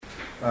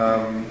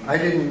I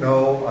didn't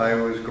know I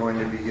was going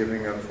to be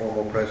giving a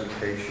formal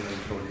presentation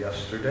until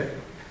yesterday.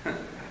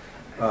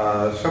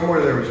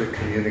 Somewhere there was a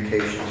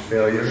communications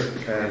failure,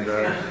 and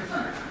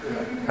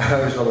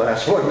I was the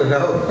last one to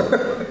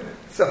know.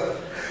 So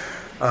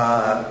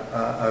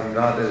I'm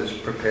not as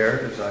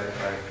prepared as I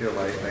feel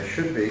like I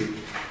should be.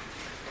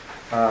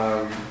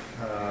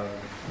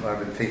 I've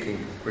been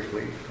thinking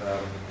quickly.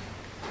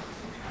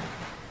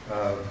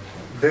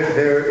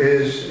 There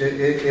is,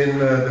 in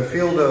the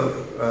field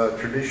of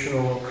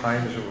traditional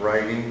kinds of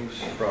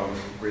writings from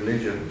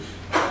religions,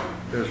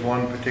 there's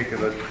one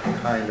particular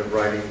kind of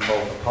writing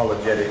called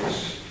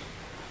apologetics.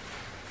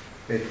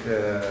 And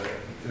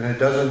it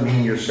doesn't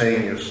mean you're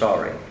saying you're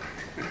sorry.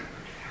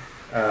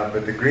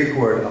 But the Greek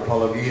word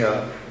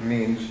apologia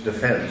means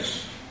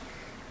defense.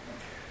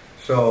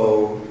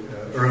 So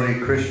early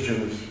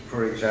Christians,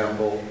 for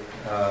example,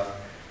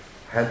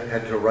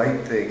 had to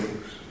write things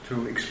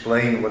to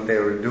explain what they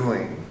were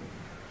doing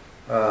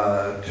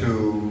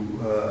to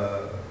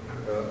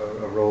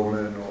a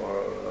Roman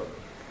or a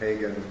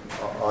pagan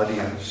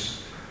audience,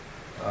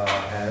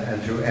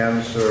 and to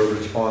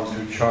respond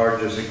to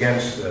charges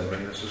against them.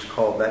 And this is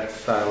called, that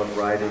style of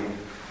writing.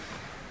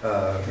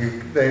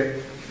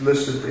 They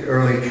listed, the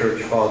early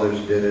church fathers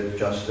did it,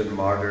 Justin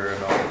Martyr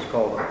and all. It's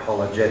called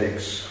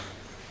apologetics.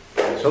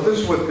 So this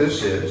is what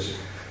this is.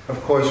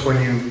 Of course,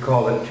 when you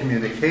call it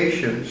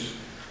communications,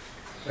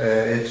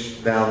 it's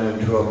down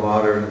into a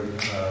modern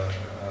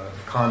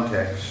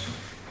context.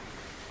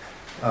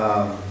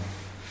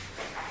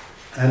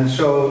 And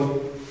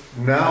so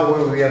now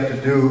what we have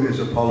to do is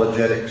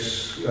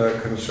apologetics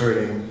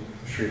concerning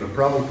Srila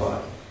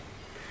Prabhupada.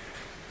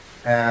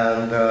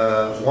 And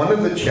one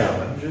of the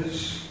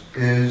challenges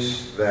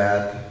is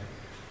that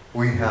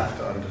we have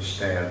to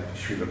understand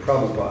Srila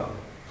Prabhupada.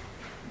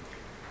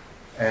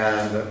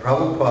 And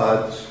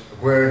Prabhupada's,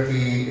 where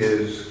he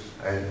is,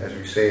 as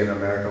we say in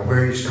America,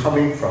 where he's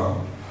coming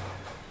from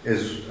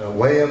is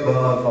way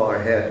above our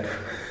head.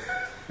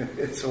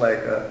 It's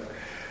like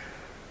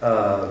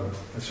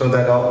so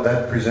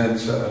that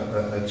presents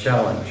a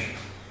challenge.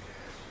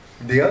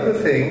 The other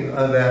thing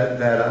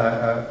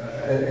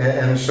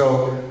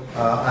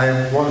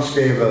I once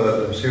gave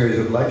a series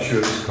of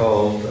lectures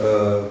called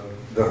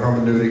The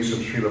Hermeneutics of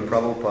Srila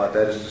Prabhupada.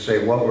 That is to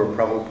say, what were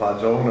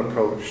Prabhupada's own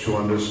approach to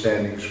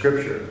understanding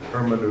Scripture?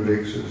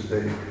 Hermeneutics is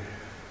the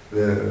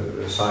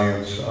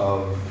science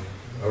of,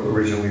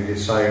 originally the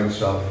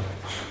science of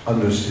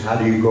how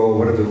do you go,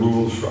 what are the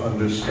rules for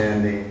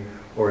understanding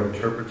or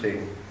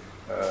interpreting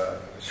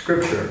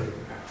Scripture.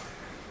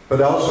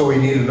 But also we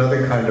need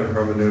another kind of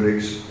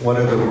hermeneutics. What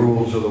are the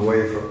rules of the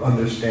way for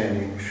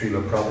understanding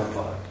Srila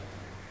Prabhupada?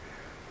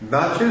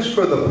 Not just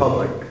for the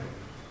public,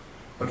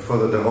 but for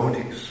the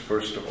devotees,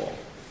 first of all.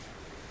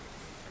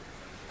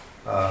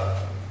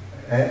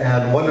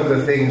 And one of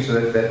the things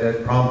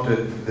that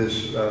prompted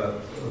this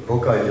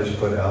book I just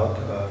put out,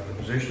 The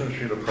Position of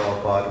Srila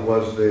Prabhupada,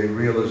 was the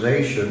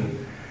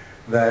realization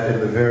that in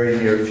the very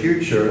near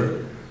future,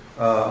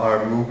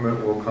 our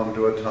movement will come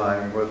to a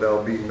time where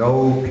there'll be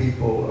no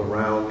people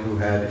around who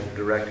had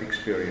direct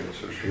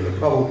experience of Srila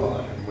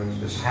Prabhupada. And when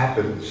this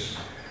happens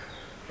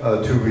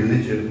to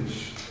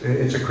religions,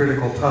 it's a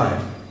critical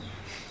time.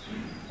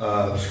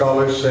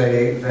 Scholars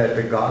say that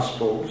the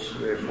Gospels,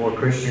 the four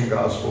Christian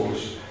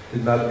Gospels,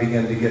 did not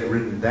begin to get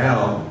written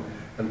down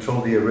until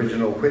the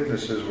original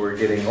witnesses were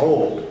getting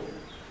old.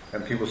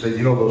 And people said,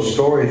 you know, those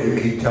stories you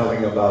keep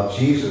telling about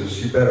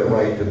Jesus, you better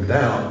write them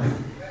down.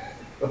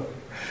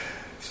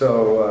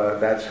 So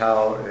that's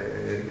how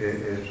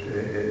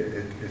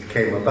it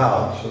came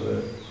about.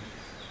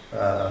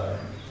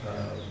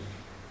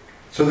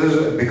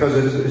 Because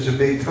it's a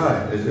big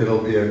time,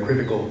 it'll be a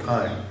critical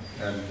time,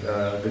 and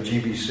the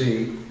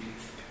GBC,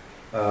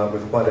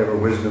 with whatever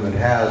wisdom it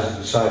has,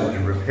 decided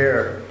to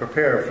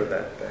prepare for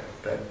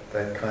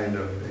that kind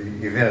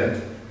of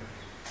event.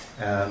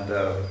 And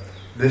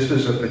this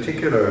is a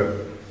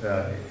particular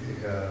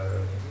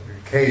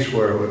case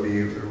where it would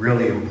be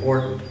really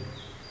important.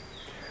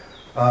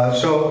 Now,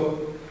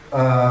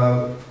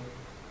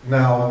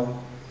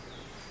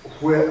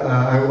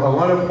 I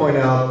want to point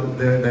out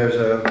that there's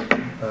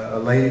a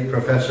lady,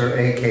 Professor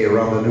A.K.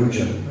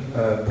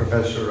 Ramanujan,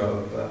 professor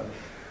of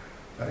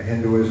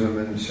Hinduism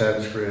and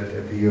Sanskrit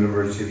at the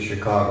University of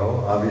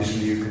Chicago.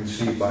 Obviously, you can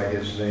see by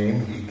his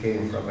name, he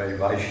came from a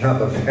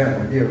Vaishnava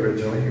family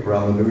originally,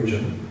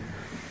 Ramanujan.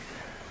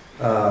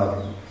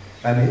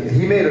 And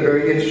he made a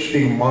very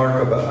interesting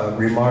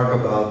remark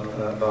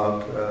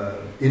about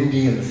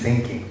Indian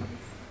thinking.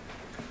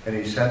 And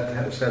he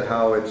said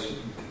how it's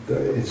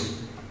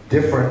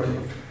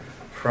different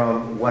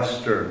from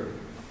Western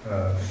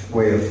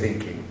way of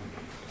thinking.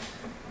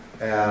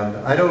 And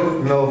I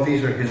don't know if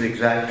these are his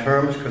exact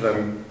terms because I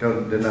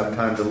didn't have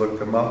time to look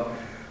them up.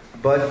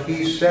 But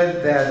he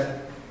said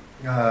that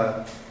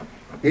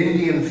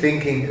Indian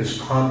thinking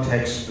is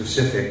context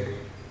specific,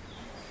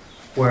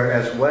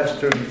 whereas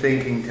Western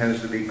thinking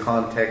tends to be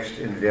context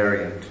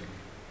invariant.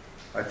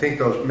 I think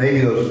those are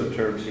the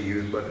terms he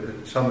used, but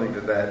it's something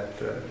to that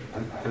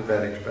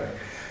effect.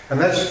 And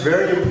that's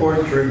very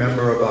important to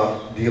remember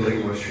about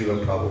dealing with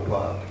Srila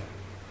Prabhupada.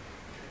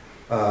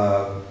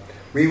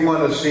 We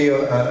want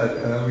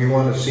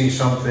to see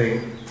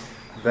something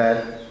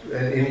that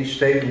any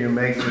statement you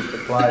make just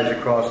applies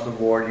across the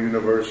board,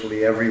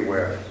 universally,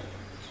 everywhere.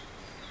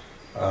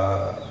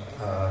 But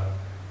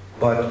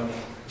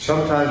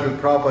sometimes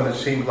with Prabhupada it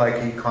seems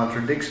like he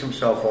contradicts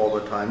himself all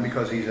the time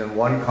because he's in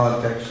one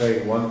context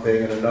saying one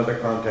thing and another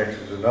context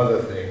is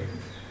another thing.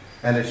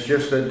 And it's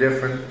just a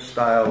different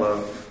style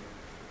of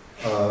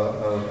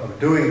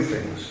doing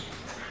things.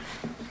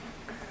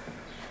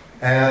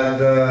 And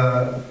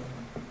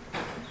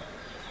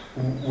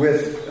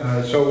with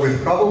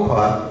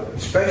Prabhupada,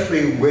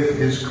 especially with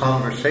his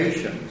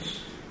conversations,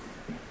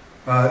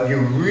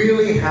 you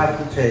really have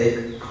to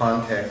take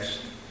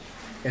context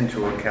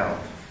into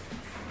account.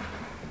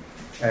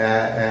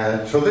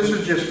 And so this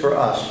is just for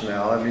us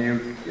now. I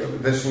mean,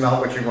 this is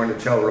not what you're going to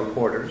tell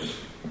reporters,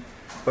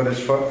 but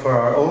it's for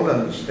our own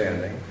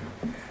understanding.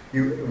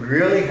 You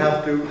really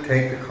have to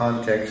take the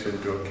context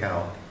into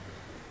account.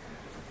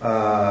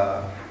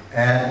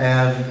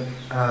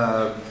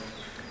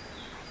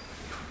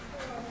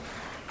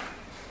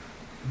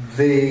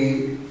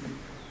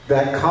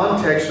 That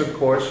context, of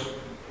course,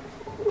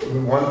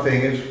 one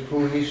thing is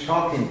who he's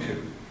talking to.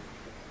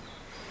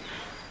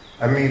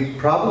 I mean,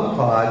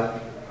 Prabhupada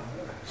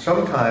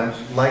sometimes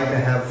liked to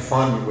have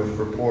fun with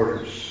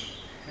reporters.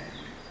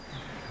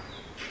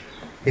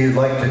 He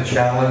liked to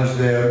challenge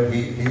them.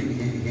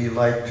 He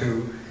liked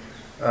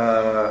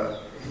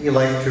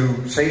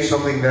to say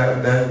something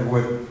that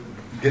would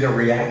get a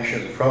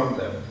reaction from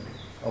them,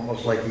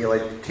 almost like he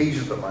liked to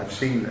tease them. I've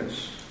seen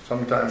this.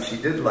 Sometimes he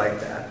did like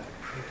that.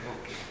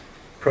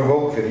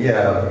 Provoke them,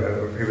 yeah.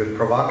 He was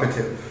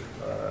provocative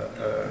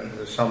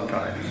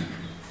sometimes.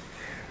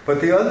 But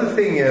the other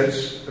thing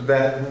is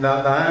that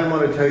now I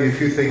want to tell you a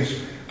few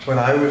things. When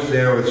I was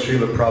there with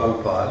Srila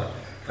Prabhupada,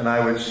 and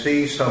I would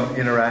see some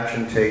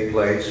interaction take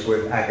place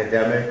with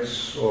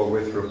academics or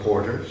with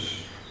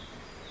reporters.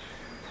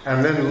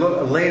 And then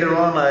later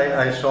on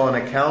I saw an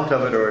account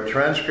of it or a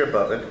transcript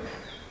of it,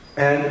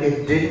 and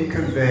it didn't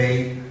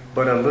convey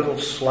but a little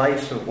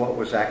slice of what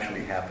was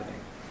actually happening.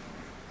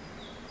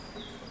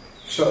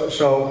 So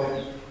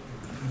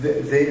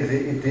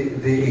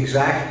the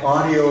exact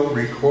audio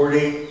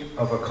recording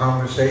of a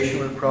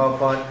conversation with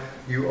Prabhupada,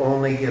 you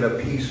only get a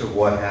piece of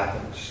what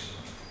happens.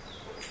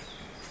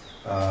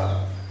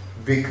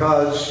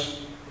 Because,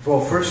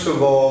 well, first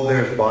of all,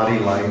 there's body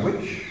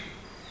language.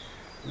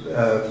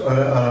 On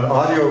an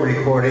audio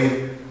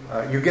recording,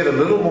 you get a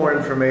little more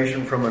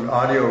information from an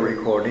audio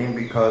recording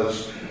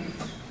because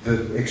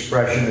the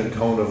expression and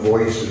tone of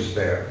voice is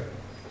there.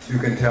 You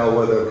can tell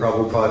whether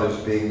Prabhupada is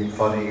being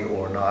funny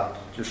or not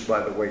just by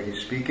the way he's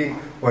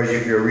speaking. Whereas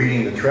if you're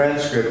reading the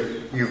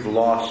transcript, you've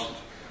lost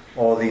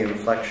all the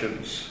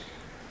inflections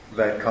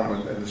that come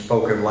in the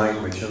spoken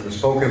language. And the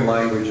spoken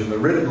language and the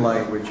written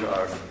language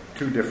are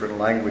two different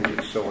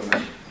languages. So when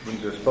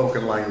the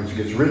spoken language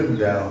gets written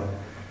down,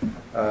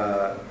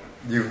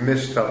 you've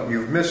missed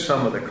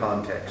some of the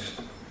context.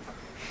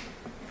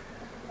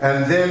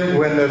 And then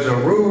when there's a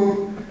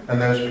room and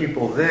there's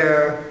people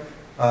there,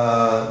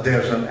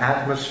 there's an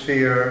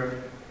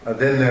atmosphere,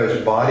 then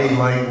there's body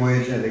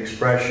language and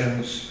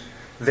expressions.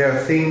 There are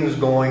things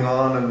going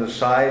on the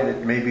side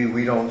that maybe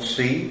we don't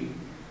see,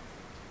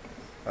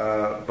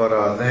 but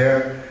are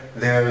there.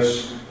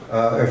 There's,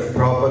 if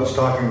Prabhupada's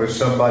talking with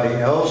somebody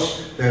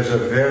else, there's a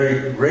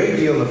very great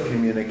deal of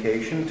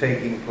communication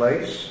taking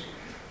place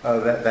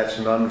that's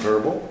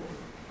nonverbal,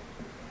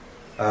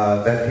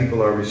 that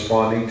people are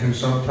responding to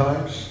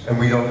sometimes, and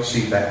we don't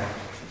see that.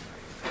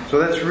 So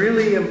that's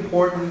really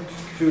important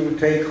to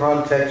take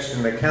context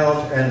into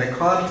account, and the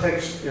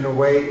context, in a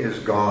way, is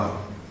gone.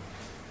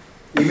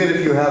 Even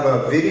if you have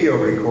a video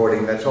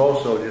recording, that's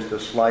also just a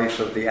slice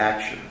of the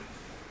action.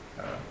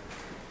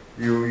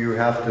 You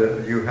have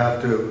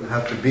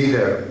to be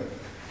there.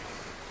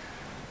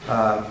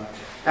 And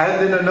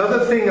then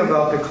another thing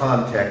about the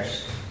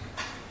context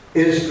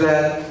is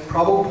that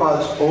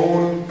Prabhupada's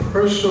own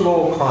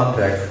personal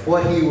context,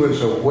 what he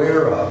was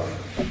aware of,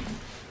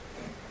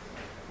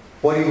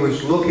 what he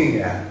was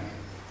looking at,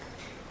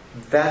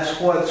 that's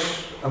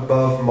what's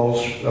above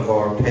most of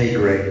our pay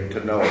grade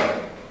to know.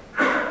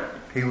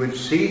 He would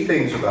see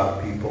things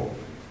about people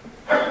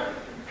that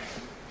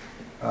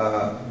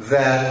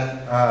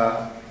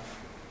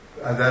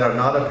are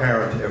not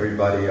apparent to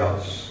everybody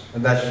else.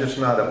 And that's just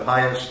not a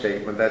pious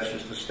statement, that's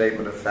just a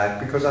statement of fact,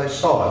 because I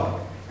saw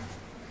it.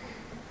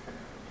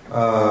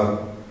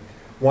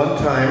 One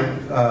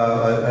time,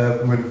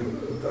 when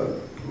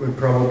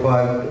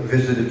Prabhupada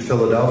visited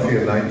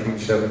Philadelphia in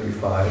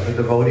 1975, a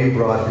devotee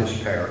brought his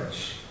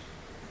parents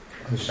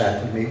and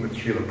sat to meet with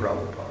Srila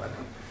Prabhupada.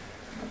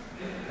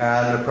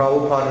 And the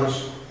Prabhupada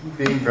was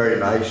being very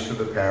nice to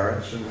the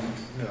parents and,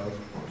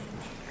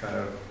 kind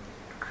of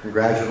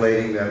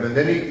congratulating them. And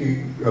then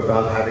he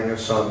about having a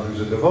son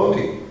who's a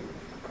devotee.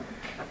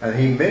 And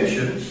he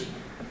mentions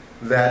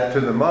that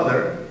to the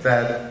mother,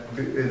 that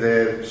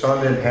the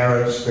son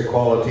inherits the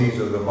qualities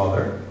of the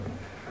mother,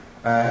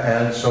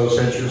 And so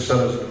since your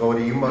son is a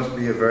devotee, you must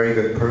be a very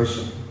good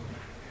person.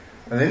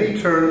 And then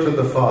he turned to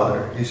the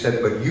father. He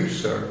said, but you,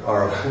 sir,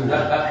 are a fool.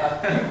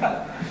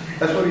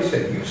 That's what he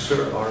said. You,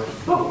 sir, are a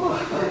fool.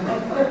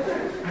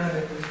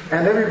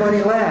 And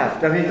everybody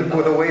laughed. I mean,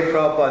 the way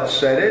Prabhupada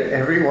said it,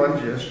 everyone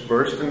just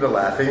burst into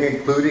laughing,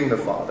 including the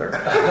father.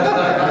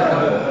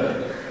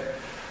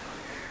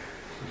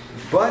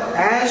 But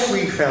as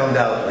we found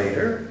out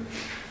later,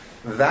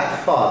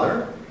 that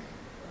father,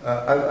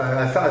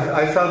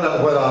 I found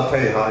out, well, I'll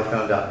tell you how I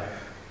found out.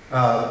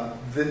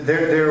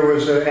 There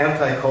was an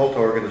anti-cult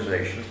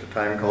organization at the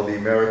time called the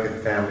American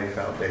Family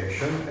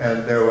Foundation,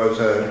 and there was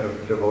a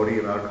devotee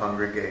in our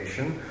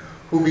congregation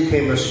who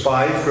became a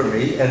spy for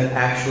me and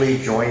actually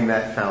joined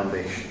that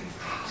foundation.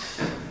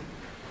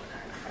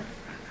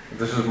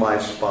 This is my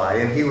spy,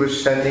 and he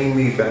was sending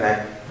me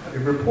back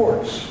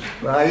reports.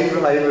 I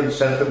even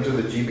sent them to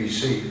the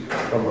GBC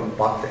from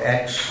Dr.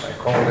 X. I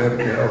called him,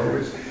 who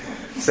was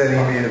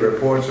sending me the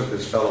reports of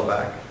this fellow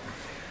back.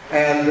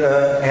 And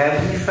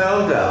he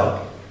found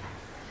out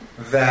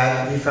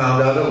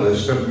a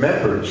list of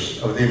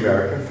members of the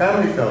American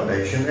Family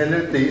Foundation, and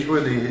that these were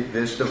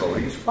this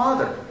devotee's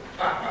father.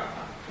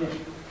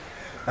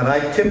 And I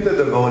tipped the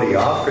devotee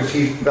off because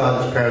he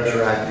thought his parents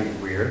were acting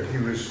weird. He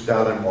was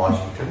down in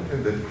Washington,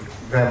 and the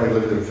family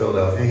lived in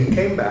Philadelphia. He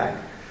came back,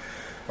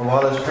 and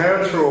while his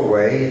parents were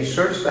away, he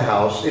searched the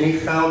house, and he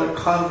found a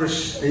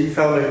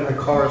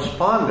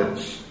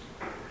correspondence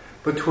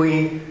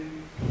between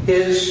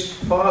his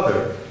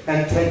father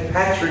and Ted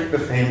Patrick, the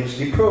famous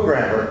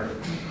deprogrammer.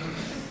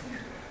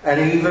 And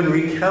he even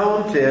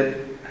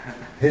recounted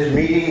his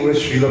meeting with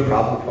Srila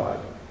Prabhupada.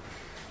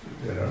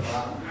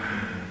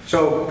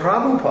 So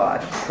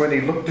Prabhupada, when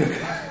he looked at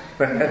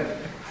that,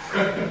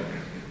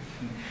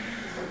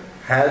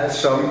 had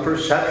some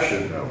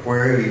perception of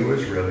where he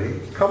was really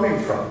coming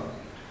from.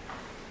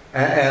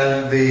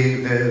 And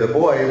the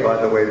boy, by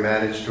the way,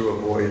 managed to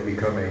avoid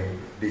becoming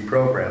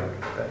deprogrammed.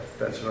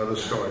 That's another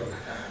story.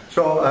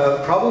 So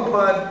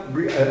Prabhupada,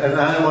 and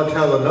I want to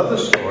tell another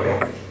story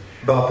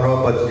about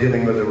Prabhupada's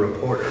dealing with a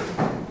reporter,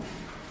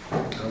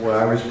 where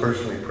I was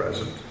personally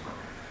present.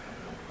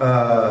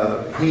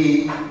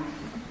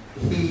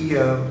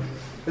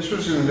 This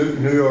was in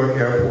New York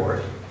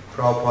Airport.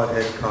 Prabhupada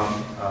had come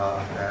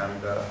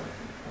and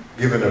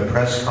given a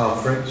press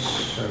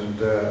conference, and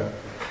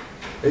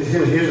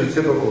here's a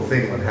typical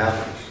thing what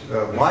happens.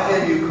 Why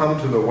have you come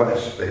to the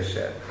West, they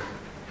said.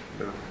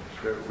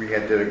 We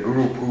did a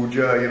Guru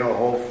Puja, a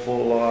whole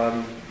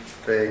full-on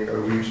thing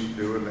that we used to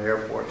do in the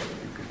airport.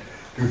 You could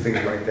do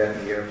things like that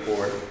in the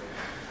airport.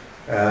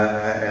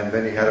 And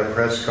then he had a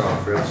press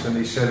conference, and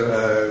he said,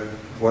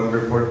 one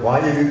reporter, why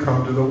have you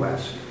come to the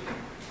West?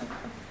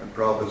 And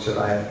Prabhupada said,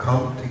 I have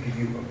come to give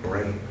you a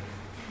brain.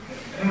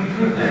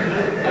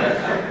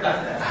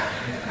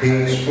 He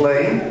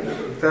explained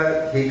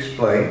that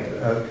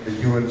the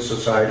human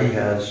society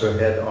has a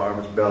head,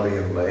 arms, belly,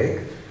 and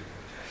leg.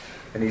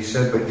 And he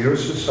said, but your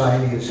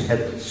society is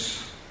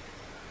headless.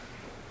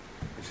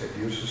 He said,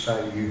 your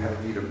society, you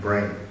need a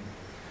brain.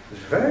 It's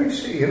very,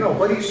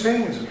 what he's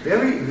saying is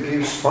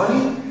it's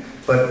funny,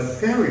 but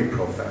very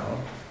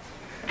profound.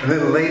 And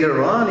then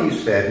later on he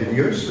said, in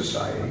your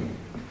society,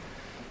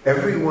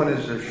 everyone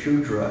is a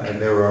Shudra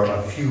and there are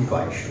a few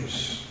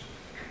Vaishyas.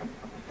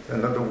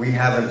 And we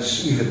haven't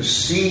even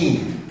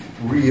seen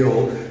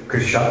real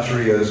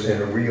Kshatriyas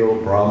and real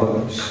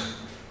Brahmanas.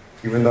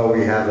 Even though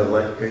we have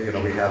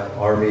we have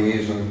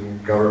armies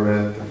and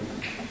government and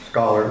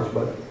scholars,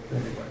 but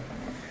anyway.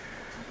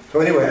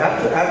 So anyway,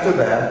 after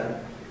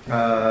that,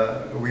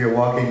 we were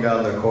walking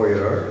down the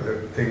corridor.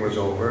 The thing was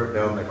over,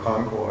 down the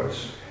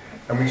concourse,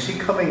 and we see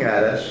coming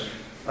at us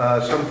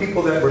some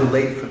people that were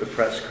late for the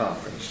press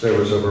conference. There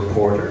was a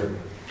reporter,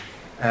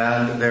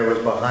 and there was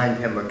behind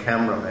him a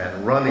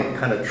cameraman running,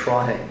 kind of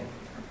trotting,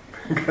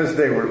 because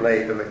they were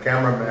late, and the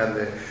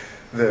cameraman,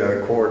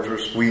 the cords were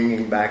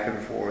swinging back and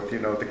forth.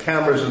 The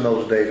cameras in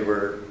those days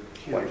were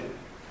like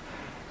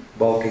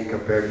bulky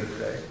compared to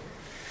today.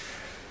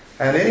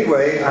 And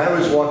anyway, I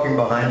was walking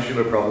behind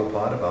Srila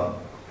Prabhupada about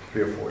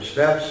 3 or 4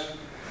 steps,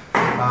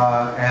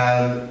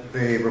 and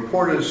the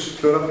reporters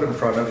stood up in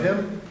front of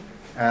him,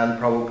 and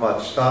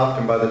Prabhupada stopped,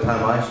 and by the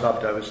time I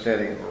stopped, I was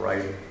standing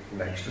right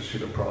next to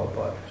Srila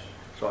Prabhupada.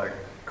 So I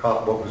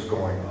caught what was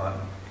going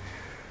on.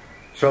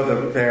 So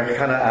they're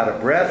kind of out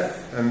of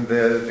breath, and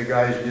the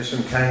guy's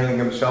disentangling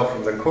himself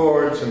from the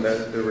cords, and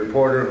the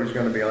reporter who's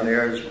going to be on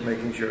air is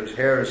making sure his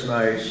hair is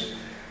nice,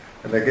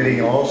 and they're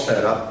getting all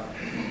set up.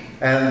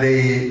 And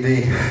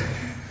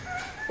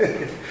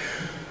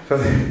so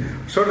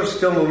they're sort of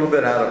still a little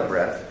bit out of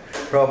breath.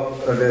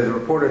 The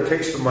reporter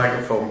takes the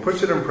microphone,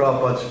 puts it in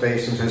Prabhupada's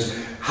face, and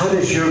says, how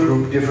does your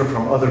group differ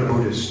from other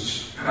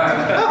Buddhists?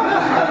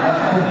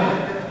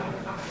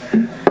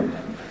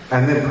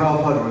 And then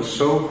Prabhupada was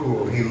so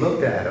cool, he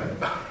looked at him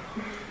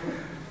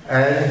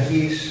and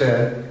he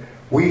said,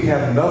 we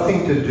have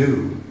nothing to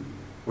do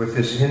with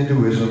this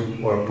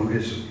Hinduism or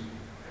Buddhism.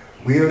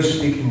 We are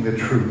speaking the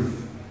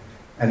truth.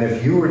 And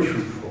if you are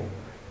truthful,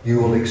 you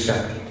will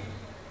accept it.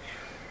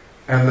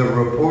 And the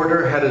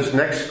reporter had his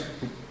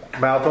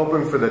mouth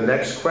open for the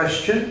next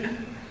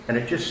question, and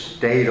it just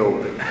stayed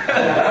open.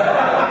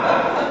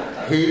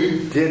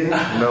 He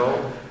didn't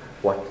know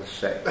what to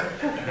say.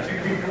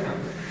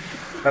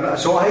 And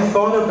so I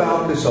thought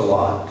about this a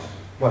lot,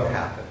 what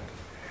happened.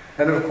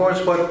 And of course,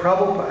 at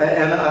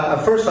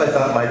first I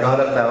thought, my God,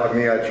 if that were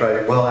me, I'd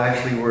try, well,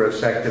 actually we're a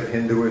sect of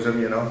Hinduism,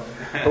 you know.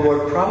 But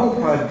what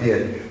Prabhupada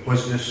did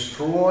was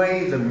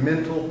destroy the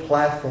mental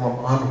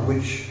platform on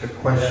which the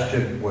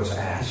question was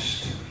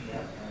asked.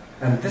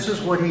 And this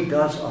is what he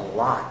does a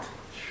lot.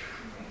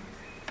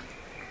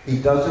 He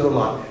does it a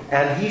lot.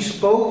 And he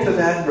spoke to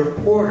that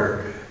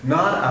reporter,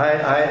 not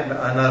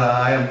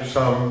I am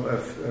some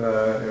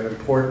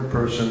important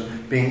person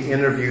being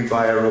interviewed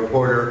by a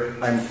reporter.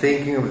 I'm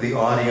thinking of the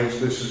audience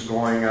this is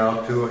going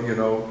out to, you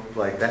know,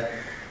 like that.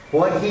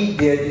 What he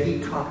did, he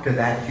talked to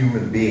that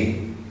human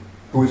being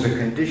who is a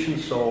conditioned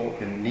soul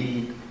in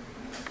need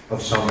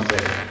of something.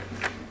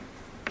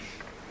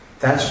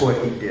 That's what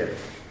he did.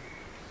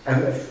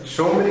 And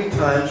so many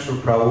times for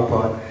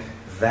Prabhupada,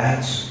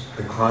 that's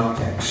the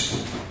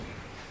context.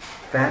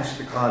 That's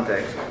the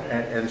context.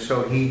 And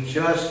so he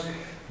just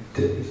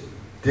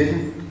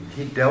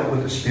he dealt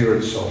with the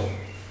spirit soul.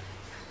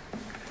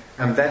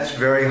 And that's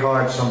very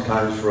hard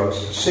sometimes for us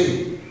to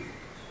see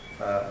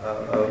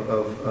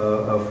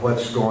of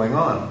what's going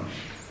on.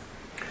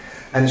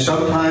 And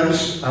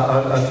sometimes,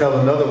 I'll tell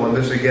another one,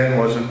 this again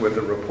wasn't with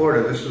a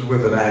reporter, this is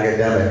with an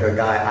academic, a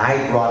guy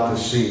I brought to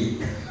see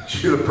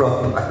Srila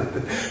Prabhupada at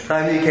the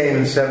time he came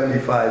in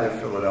 75 to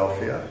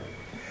Philadelphia.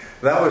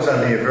 That was,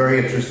 I mean, a very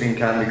interesting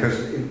time because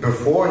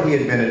before he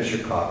had been in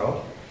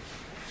Chicago,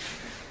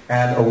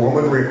 and a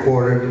woman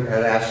recorded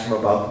and asked him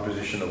about the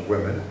position of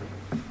women.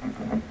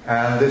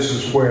 And this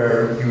is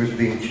where he was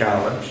being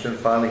challenged, and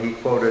finally he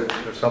quoted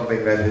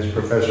something that his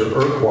professor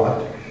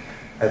Urquhart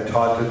had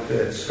taught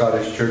at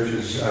Scottish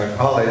Churches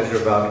College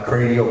about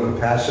cranial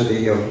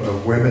capacity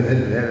of women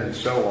and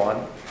so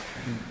on.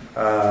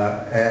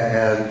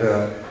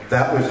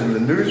 That was in the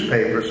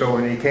newspaper, so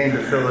when he came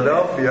to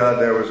Philadelphia,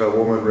 there was a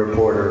woman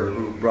reporter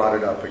who brought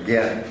it up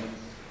again.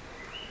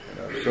 You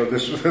know, so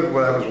that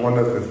was one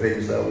of the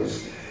things that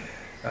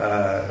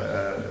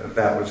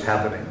was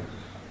happening.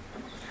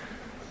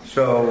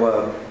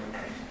 So,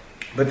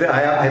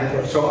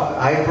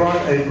 I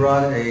brought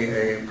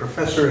a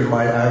professor in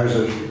I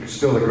was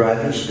still a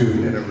graduate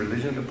student in a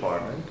religion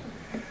department,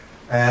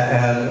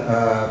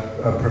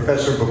 and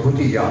Professor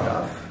Vibhuti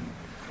Yadav,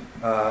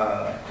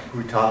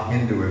 who taught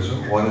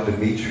Hinduism, wanted to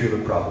meet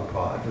Srila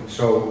Prabhupada. And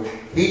so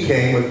he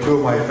came with two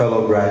of my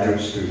fellow graduate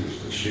students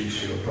to see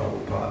Srila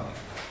Prabhupada.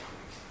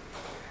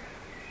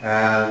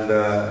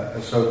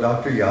 And so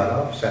Dr.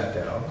 Yadav sat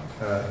down,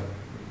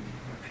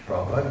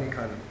 Prabhupada, and he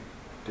kind of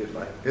did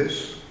like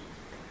this.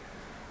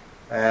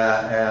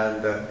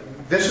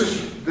 This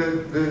is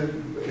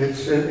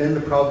it's in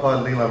the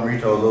Prabhupada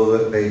Lilamrita,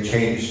 although they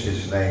changed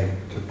his name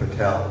to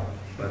Patel,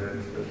 but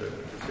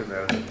it's in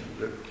there.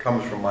 It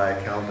comes from my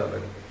account of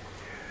it.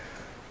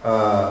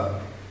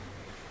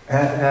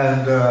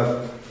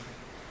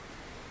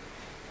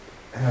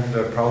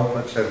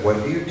 Prabhupada said,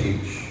 "What do you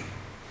teach?"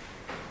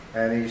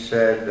 And he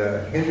said,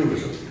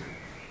 "Hinduism."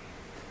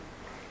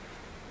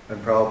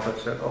 And Prabhupada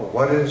said, "Oh,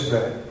 what is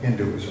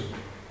Hinduism?"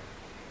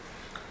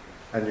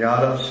 And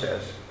Yadav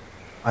says,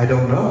 "I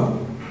don't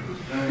know.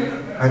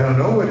 I don't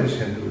know what is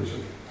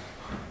Hinduism.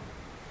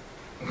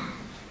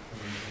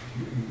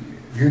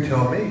 You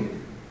tell me."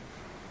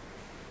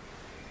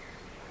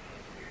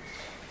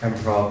 And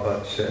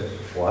Prabhupada says,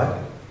 "What?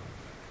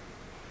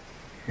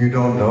 You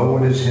don't know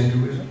what is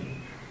Hinduism?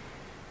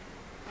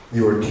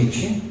 You are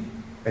teaching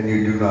and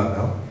you do not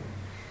know?"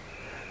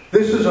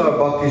 This is our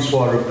Bhakti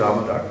Swarup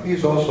Damodar.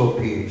 He's also a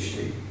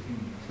PhD.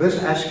 Let's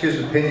ask his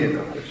opinion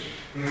of this.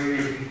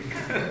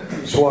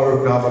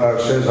 Swarup Damodar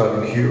says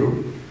on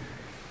cue,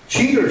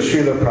 "Cheater,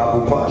 Srila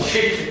Prabhupada.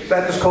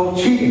 That is called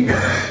cheating.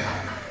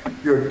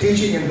 You're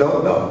teaching and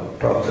don't know."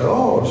 Prabhupada said,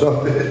 "Oh,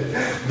 so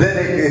then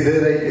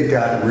it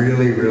got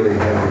really, really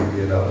heavy,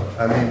 you know.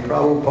 I mean,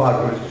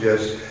 Prabhupada was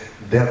just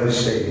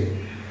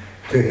devastating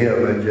to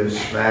him and just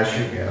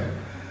smashing him.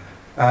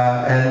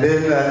 And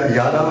then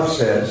Yadav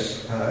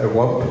says, at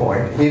one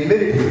point, he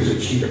admitted he was a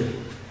cheater.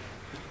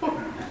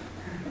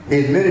 He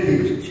admitted he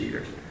was a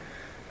cheater.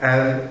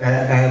 And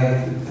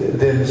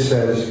then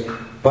says,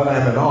 "But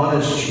I'm an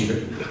honest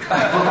cheater."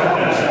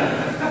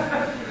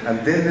 And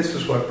then this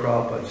is what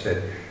Prabhupada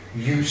said,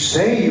 "You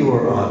say you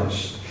are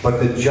honest, but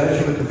the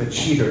judgment of a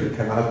cheater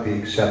cannot be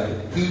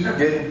accepted." He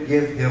didn't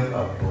give him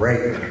a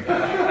break.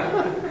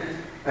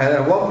 And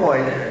at one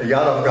point,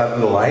 Yadav got a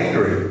little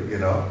angry, you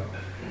know.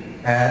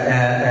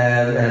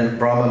 And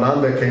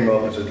Brahmananda came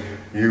up and said,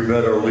 "You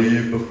better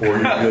leave before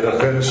you get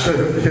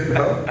offensive," you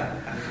know.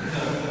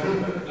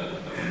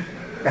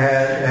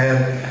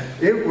 And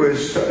it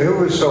was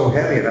so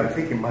heavy, and I'm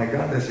thinking, my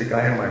God, there's a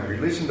guy in my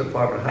religion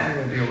department. How am I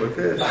going to deal with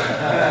this? He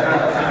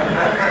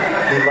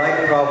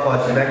liked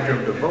Prabhupada's nectar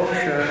of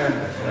devotion,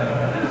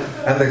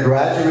 and the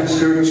graduate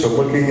students are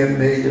looking at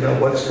me, you know,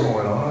 what's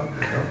going on?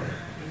 You know?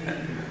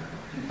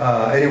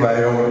 Anyway,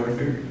 I don't want to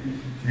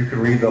You can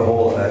read the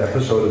whole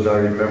episode as I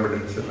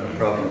remembered it.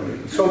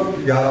 Probably. So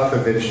Yadav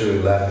eventually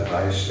left, and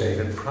I stayed,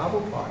 and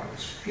Prabhupada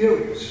was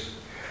furious.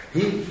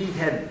 He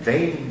had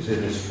veins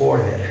in his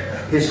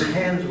forehead. His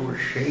hands were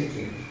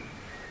shaking.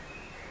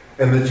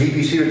 And the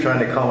GBC were trying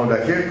to calm him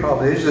back. Here,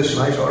 Prabhupada, there's this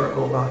nice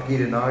article about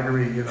Gita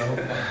Nagari, you know.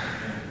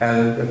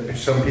 And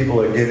some people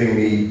are giving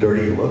me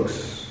dirty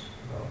looks.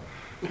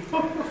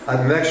 And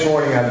the next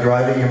morning, I'm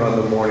driving him on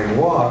the morning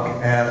walk,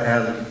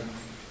 and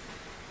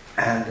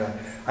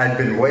I'd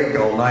been awake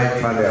all night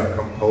trying to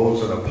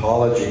compose an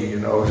apology, you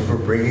know, for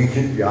bringing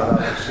Yadav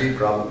to see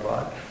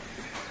Prabhupada.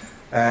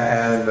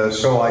 And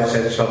so I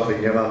said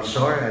something, you know, I'm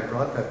sorry I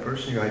brought that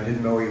person. I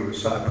didn't know he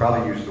was, I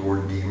probably used the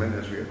word demon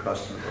as we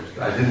accustomed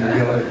to. I didn't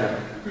realize that.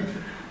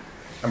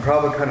 And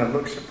Prabhupada kind of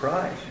looked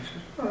surprised. He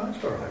said, oh,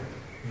 that's all right.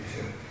 He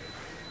said,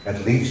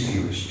 at least he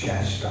was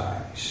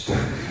chastised.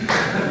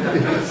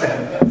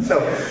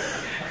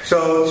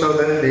 so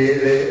then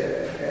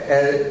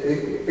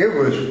it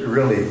was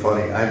really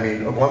funny. I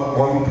mean, at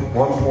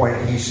one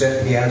point he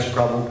said, he asked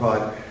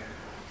Prabhupada,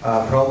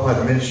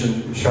 Prabhupada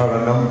mentioned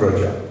Sharanam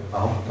Braja.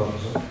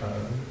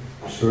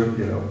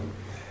 You know,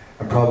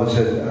 and Prabhupada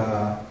said,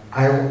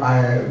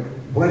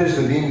 what is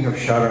the meaning of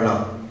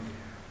Sharanam?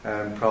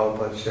 And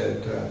Prabhupada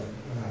said,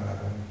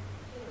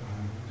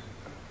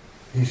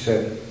 he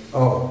said,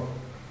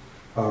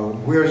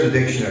 where's the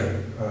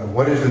dictionary?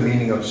 What is the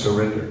meaning of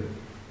surrender?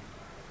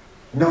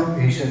 No,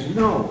 he says,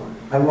 no,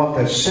 I want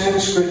the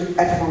Sanskrit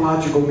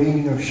etymological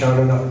meaning of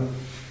Sharanam.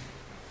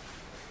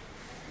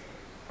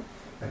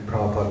 And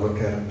Prabhupada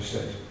looked at him and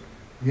says,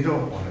 you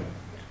don't want a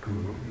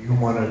guru, you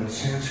want a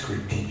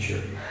Sanskrit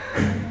teacher.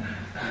 He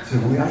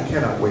said, I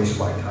cannot waste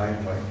my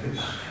time like this.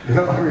 You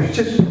know, I mean,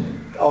 just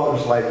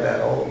always like that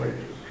all the way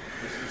through.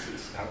 This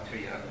is Dr.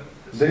 Yadav.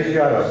 There's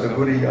Yadav, the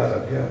Buddha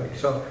Yadav, yeah.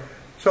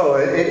 So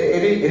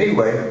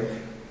anyway,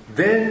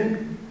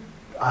 then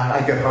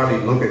I could hardly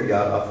look at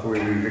Yadav. We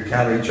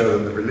encounter each other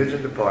in the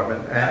religion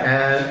department,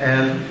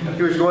 and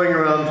he was going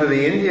around to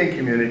the Indian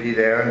community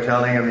there and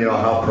telling him, you know,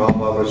 how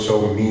Prabhupada was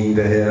so mean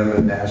to him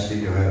and nasty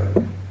to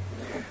him.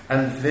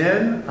 And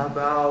then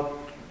about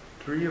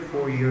 3 or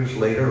 4 years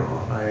later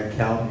on, I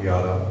encountered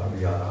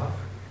Yadav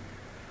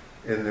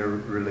in the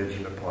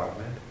religion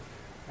department,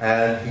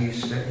 and he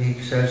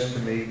says to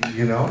me,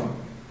 you know,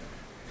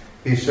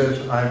 he says,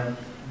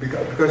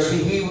 because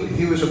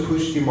he was a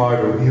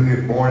Pustimar. He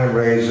was born and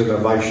raised in a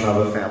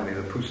Vaishnava family,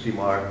 the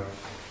Pustimar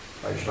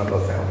Vaishnava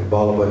family,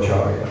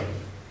 Balabhacharya.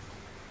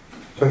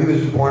 So he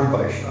was born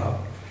Vaishnava.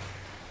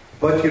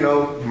 But, you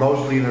know,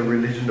 mostly in the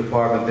religion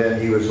department then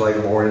he was like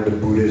more into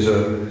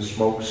Buddhism and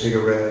smoked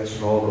cigarettes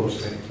and all those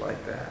things like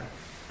that.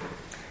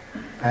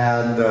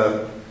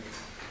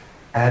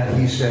 And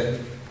he said,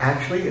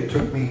 actually it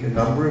took me a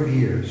number of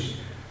years,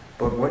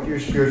 but what your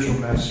spiritual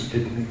master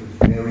did to me was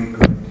very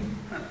good.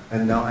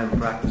 And now I'm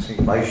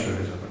practicing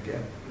Vaishnavism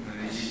again.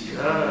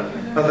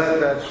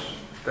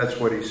 That's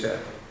what he said.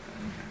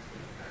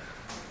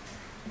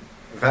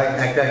 In fact,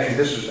 actually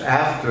this was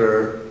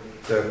after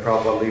the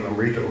Prabhupada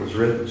Limamrita was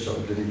written, so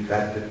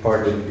that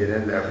part didn't get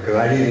in there because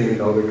I didn't even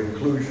know the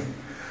conclusion.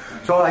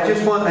 So I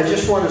just want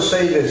to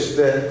say this,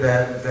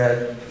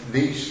 that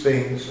these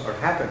things are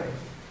happening,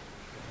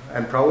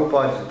 and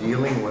Prabhupada is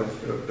dealing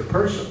with the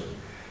person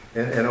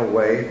in a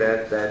way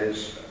that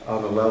is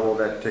on a level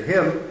that to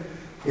him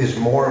is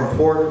more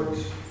important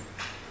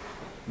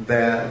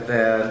than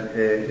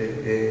it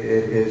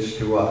is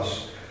to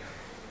us.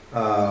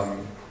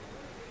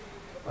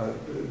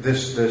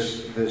 This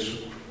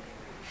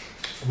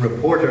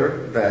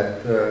reporter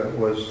that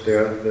was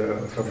there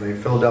from the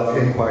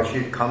Philadelphia Inquirer, she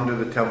had come to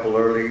the temple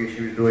early.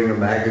 She was doing a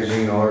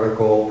magazine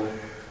article,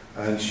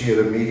 and she had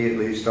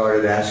immediately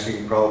started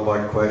asking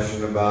Prabhupada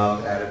questions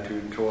about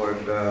attitude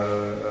toward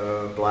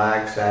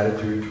blacks,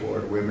 attitude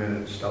toward women,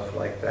 and stuff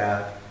like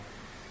that.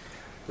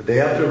 The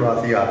day after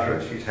Rath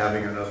Yatra, she's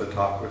having another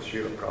talk with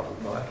Srila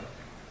Prabhupada.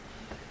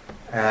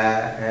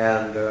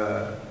 And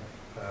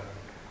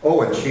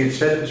she had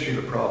said to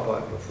Srila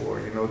Prabhupada before,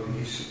 you know,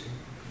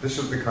 this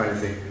is the kind of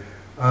thing.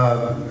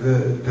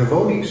 The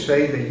devotees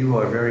say that you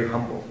are very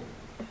humble.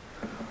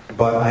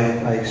 But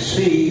I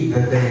see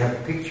that they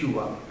have picked you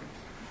up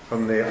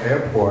from the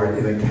airport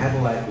in a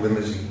Cadillac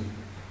limousine.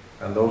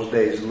 And those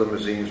days,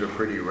 limousines are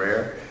pretty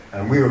rare.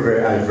 And I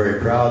was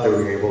very proud that we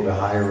were able to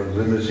hire a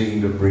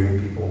limousine to bring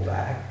people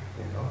back,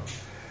 you know.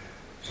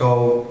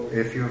 So,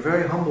 if you're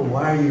very humble,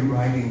 why are you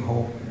riding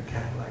home in a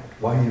Cadillac?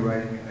 Why are you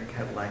riding in a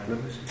Cadillac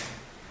limousine?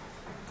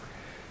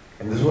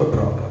 And this is what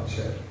Prabhupada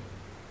said.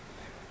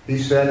 He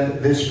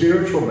said, the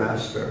spiritual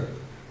master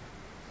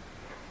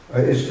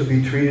is to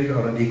be treated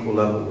on an equal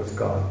level with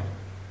God.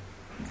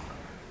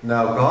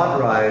 Now, God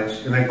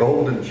rides in a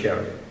golden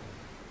chariot.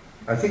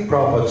 I think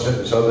Prabhupada said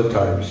this other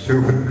times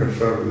too, and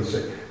confirmed with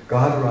this.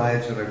 God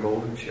rides in a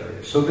golden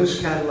chariot. So this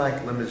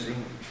Cadillac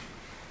limousine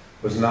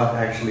was not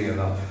actually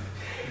enough.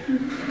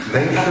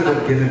 They should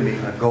have given me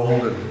a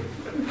golden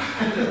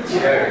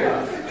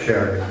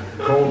chariot,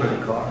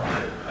 golden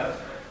car.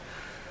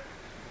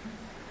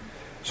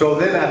 So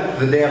then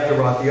the day after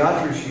Rath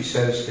Yatra, she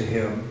says to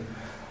him,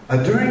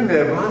 During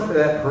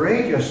that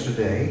parade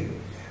yesterday,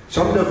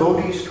 some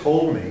devotees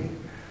told me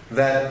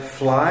that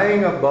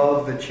flying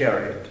above the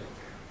chariot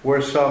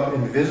were some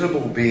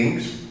invisible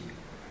beings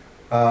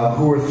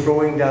who were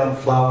throwing down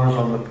flowers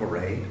on the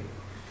parade,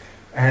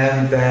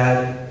 and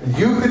that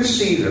you could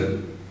see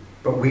them,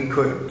 but we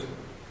couldn't.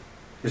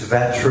 Is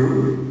that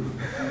true?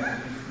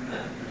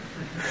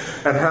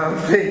 And I'm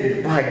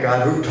thinking, my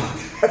God, who talked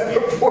to that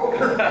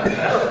reporter?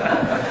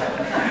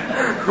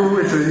 Who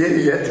is the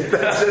idiot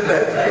that's in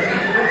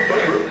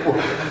that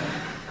report?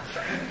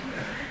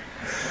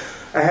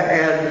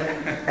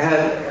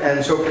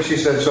 And so she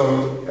said,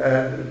 so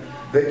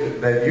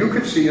that you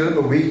could see them,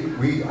 but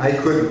I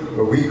couldn't,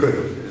 or we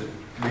couldn't.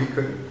 We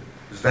couldn't.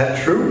 Is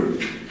that true?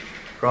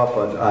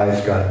 Prabhupada's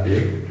eyes got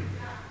big,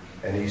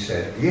 and he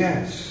said,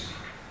 yes.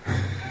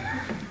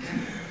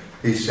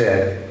 He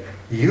said,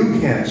 you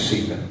can't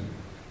see them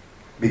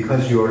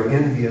because you are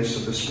envious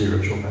of the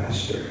spiritual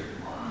master.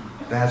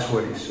 That's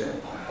what he said.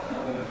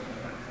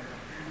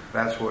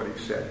 That's what he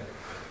said.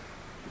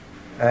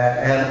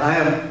 And I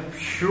am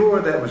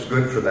sure that was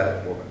good for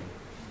that woman.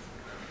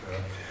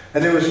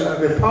 And it was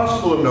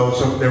impossible to know,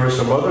 there were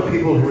some other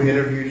people who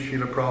interviewed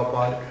Srila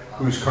Prabhupada,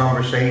 whose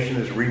conversation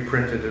is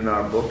reprinted in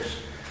our books.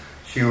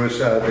 She was,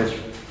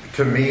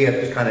 to me,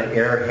 a kind of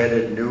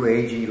airheaded, new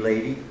agey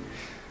lady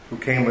who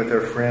came with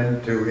her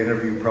friend to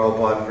interview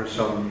Prabhupada for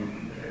some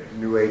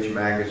New Age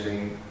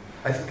magazine.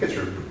 I think it's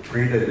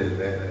reprinted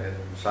in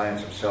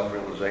Science of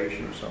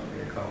Self-Realization or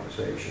something, a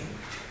conversation.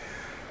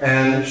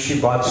 And she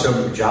bought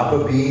some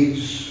japa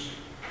beads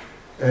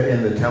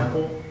in the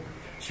temple.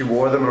 She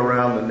wore them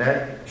around the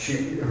neck.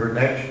 Her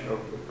neck,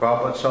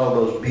 Prabhupada saw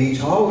those beads.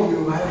 Oh,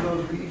 you have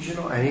those beads, you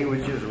know. And he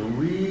was just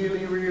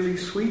really, really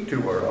sweet to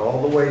her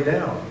all the way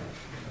down.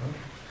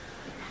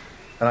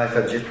 And I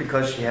thought, just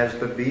because she has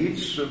the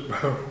beads,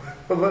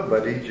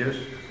 but he just,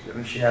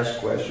 she asked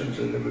questions,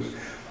 and it was a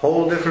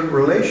whole different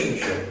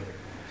relationship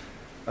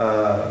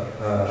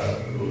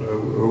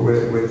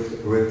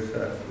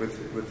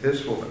with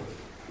this woman.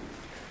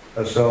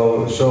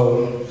 So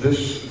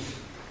this,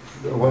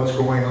 what's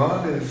going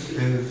on is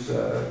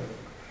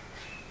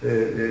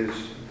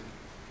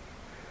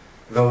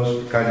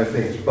those kind of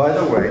things. By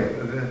the way,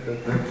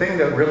 the thing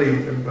that really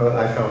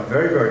I found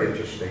very, very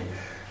interesting,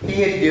 he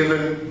had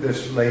given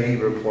this lady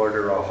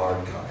reporter a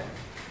hard time.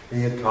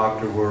 He had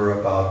talked to her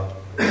about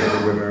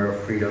the women of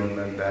freedom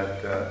and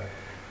that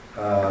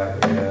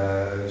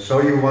so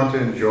you want to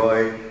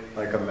enjoy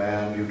like a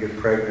man, you get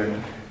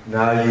pregnant,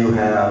 now you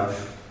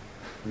have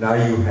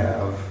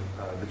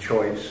the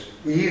choice.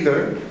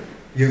 Either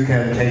you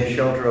can take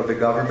shelter of the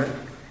government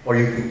or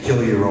you can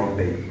kill your own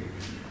baby.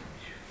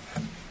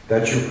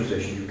 That's your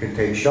position. You can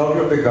take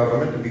shelter of the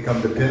government and become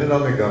dependent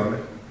on the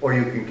government, or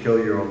you can kill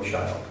your own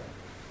child.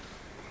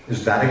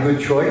 Is that a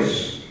good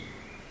choice?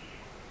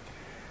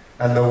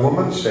 And the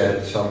woman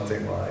said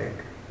something like,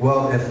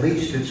 well, at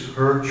least it's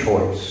her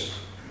choice.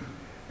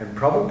 And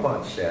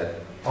Prabhupada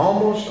said,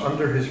 almost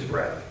under his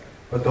breath,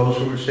 but those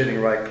who were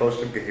sitting right close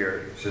to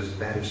Gahir, says,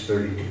 that is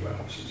 32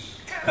 ounces.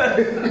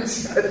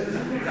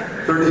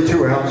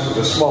 32 ounces,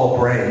 a small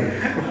brain.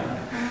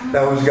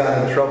 That was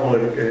got in trouble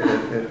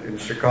in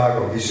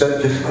Chicago. He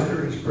said just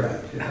under his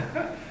breath, you know.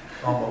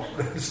 Almost.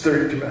 It's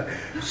 32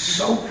 ounces.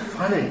 So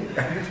funny.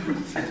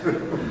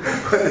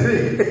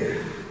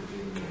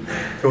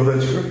 So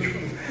that's true.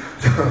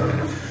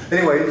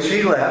 Anyway,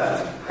 she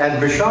left,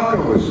 and Vishaka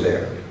was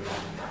there.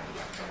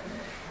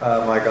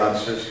 My god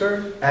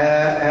sister,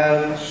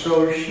 and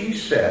so she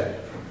said,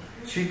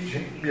 she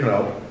you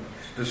know,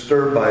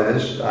 disturbed by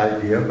this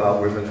idea about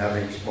women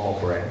having small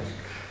brains.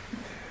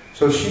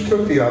 So she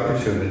took the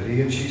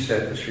opportunity and she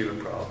said to Srila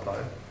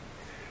Prabhupada,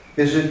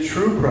 is it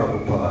true,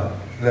 Prabhupada,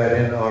 that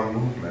in our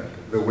movement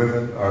the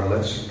women are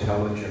less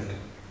intelligent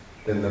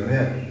than the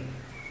men?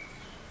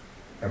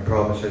 And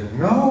Prabhupada said,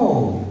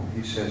 no.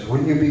 He says,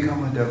 when you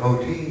become a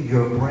devotee,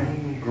 your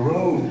brain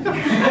grows.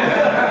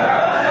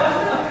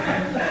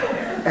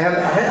 And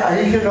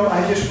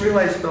I just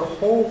realized the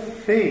whole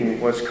thing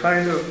was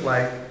kind of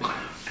like,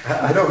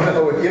 I don't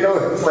know,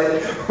 it's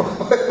like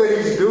what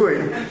he's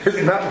doing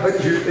is not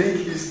what you think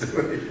he's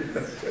doing.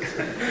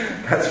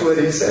 That's what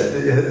he said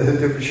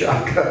to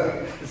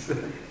Vishaka.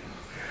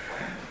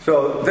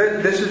 So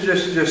this is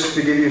just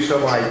to give you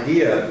some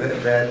idea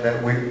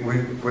that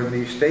when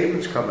these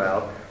statements come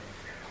out,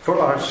 for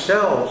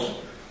ourselves,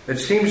 it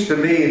seems to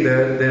me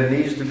that there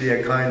needs to be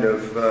a kind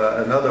of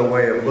another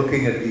way of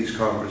looking at these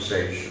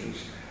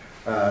conversations.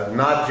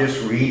 Not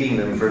just reading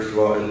them, first of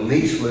all, at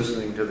least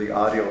listening to the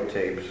audio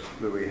tapes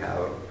that we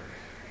have,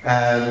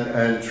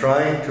 and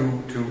trying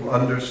to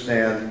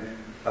understand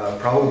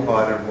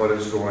Prabhupada and what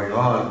is going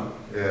on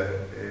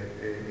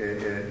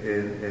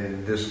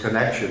in this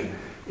connection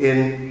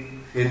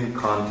in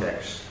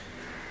context.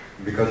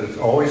 Because it's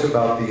always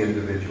about the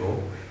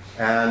individual,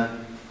 and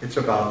it's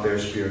about their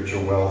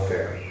spiritual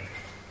welfare.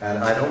 And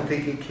I don't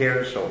think he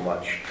cares so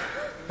much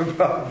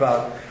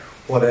about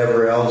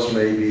whatever else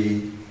may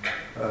be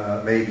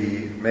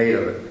made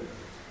of it.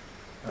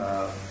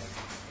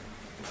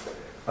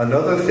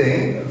 Another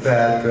thing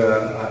that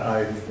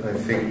I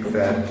think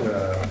that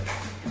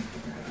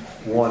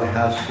one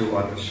has to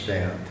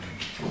understand,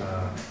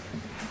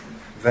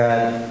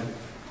 that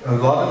a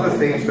lot of the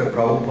things that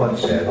Prabhupada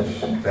says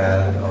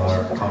that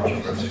are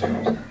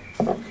controversial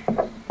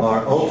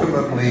are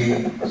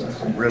ultimately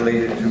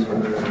related to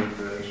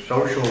the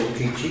social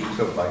teachings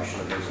of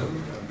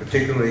Vaishnavism,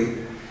 particularly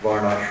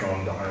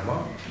Varnashram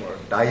Dharma, or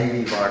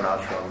Daivi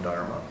Varnashram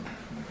Dharma.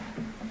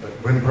 But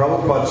when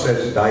Prabhupada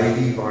says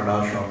Daivi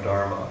Varnashram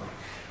Dharma,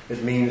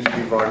 it means the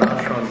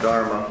Varnashram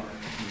Dharma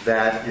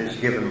that is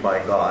given by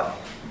God.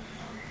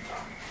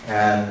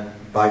 And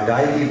by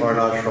Daivi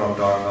Varnashram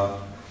Dharma,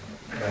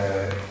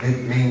 it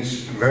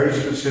means very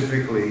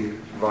specifically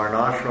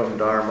Varnashram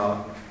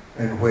Dharma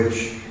in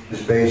which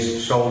is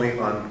based solely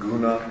on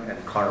guna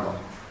and karma,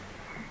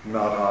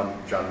 not on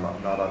janma,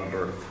 not on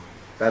birth.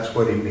 That's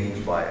what he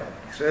means by it.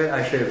 So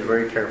actually, it's a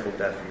very careful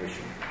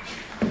definition.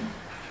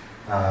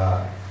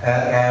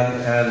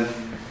 And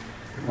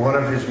one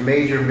of his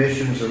major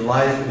missions in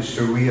life is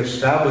to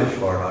reestablish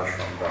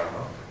Varnashram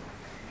Dharma.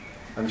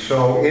 And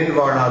so in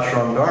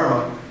Varnashram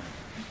Dharma,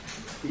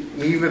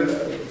 even,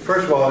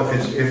 first of all,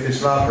 if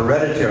it's not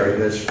hereditary,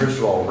 that's first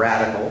of all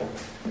radical,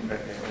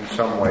 in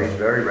some ways,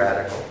 very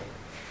radical.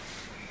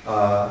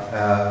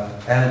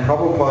 And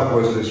Prabhupada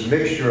was this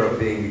mixture of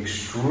being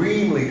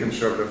extremely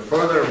conservative,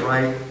 further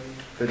right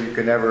than you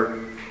can ever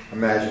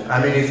imagine.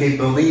 I mean, if he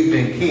believed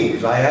in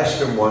kings, I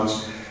asked him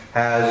once,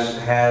 has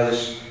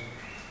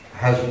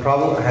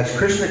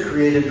Krishna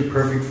created the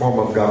perfect form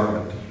of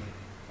government?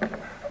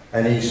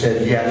 And he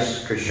said,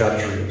 yes,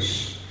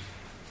 Kshatriyas.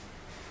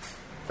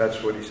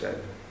 That's what he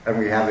said. And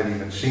we haven't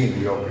even seen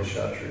the old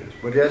Kshatriyas.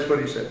 But that's what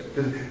he said.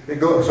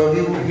 So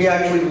he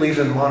actually believes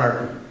in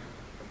monarchy.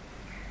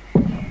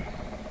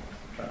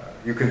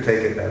 You can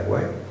take it that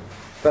way.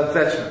 But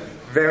that's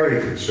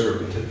very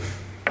conservative.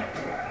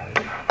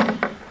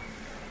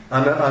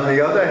 On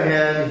the other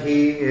hand,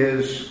 he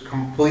is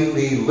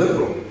completely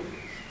liberal.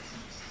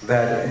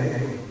 That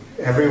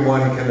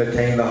everyone can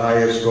attain the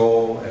highest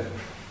goal. And,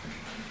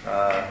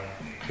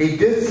 he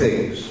did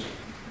things.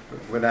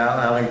 When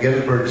Allen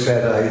Ginsberg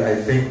said, I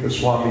think the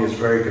Swami is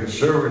very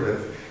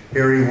conservative,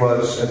 here he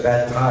was at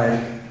that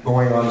time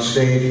going on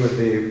stage with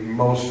the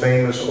most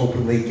famous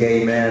openly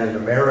gay man in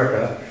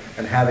America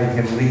and having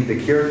him lead the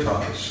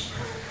kirtans.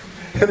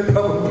 And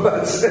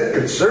Prabhupada said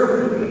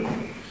conservative.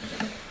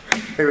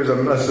 He was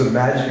must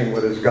imagining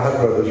what his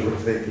godbrothers were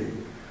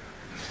thinking.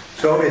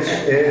 So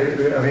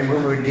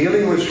when we're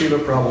dealing with Srila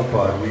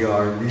Prabhupada, we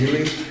are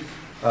really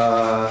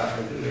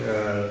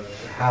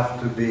have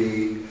to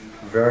be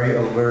very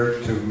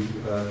alert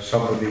to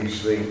some of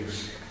these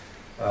things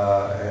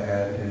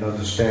and in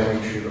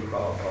understanding Srila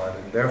Prabhupada.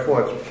 And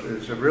therefore,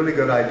 it's a really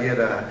good idea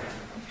to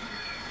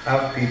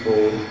have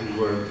people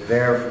who were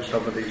there for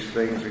some of these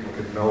things and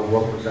could know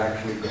what was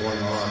actually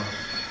going on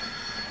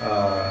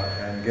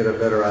and get a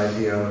better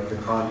idea of the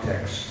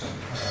context,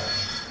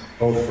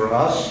 both for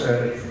us,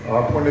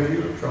 our point of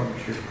view, from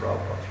Srila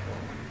Prabhupada's point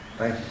of view.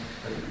 Thank you.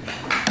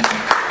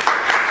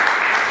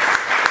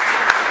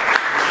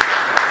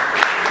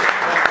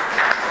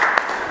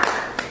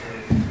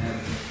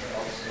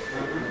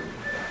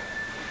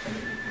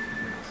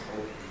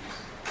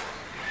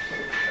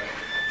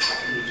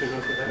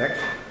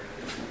 Next.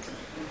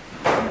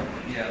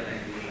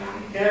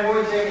 Can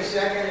everyone take a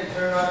second and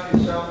turn off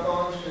your cell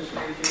phones, just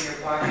make sure your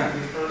pocket,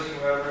 your person,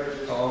 whoever it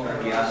is, silent.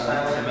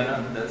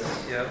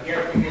 You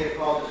have to get a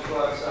call to go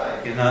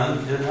outside.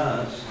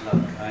 Gnandana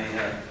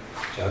Slakaya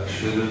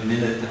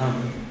Chakshurumilitam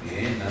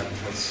Yena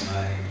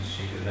Tasmai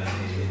Shivane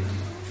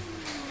Namah.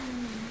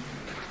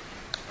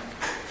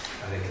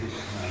 Hare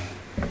Krishna.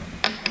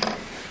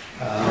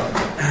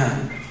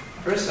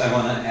 First I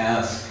want to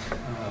ask,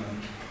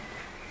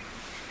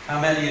 how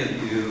many of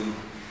you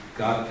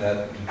got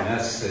that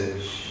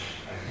message?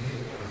 I think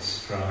it was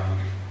from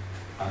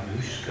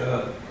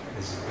Anushka.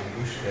 Is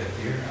Anushka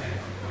here? I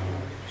don't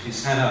know. She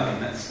sent out a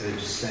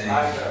message saying...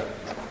 I got it.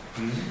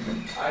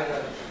 I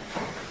got it.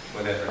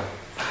 Whatever.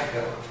 I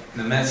got it.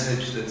 The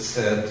message that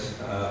said,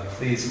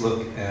 please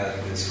look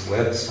at this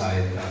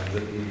website on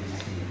the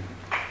BBT.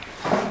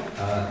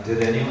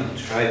 Did anyone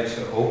try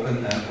to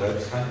open that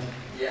website?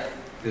 Yeah.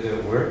 Did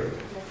it work?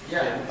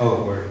 Yeah.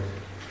 Oh, it worked.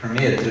 For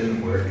me, it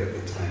didn't work at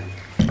the time.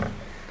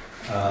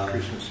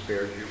 Krishna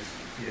spared you.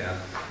 Yeah.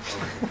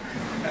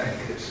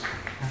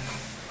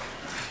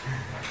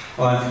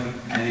 Well,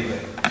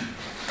 anyway.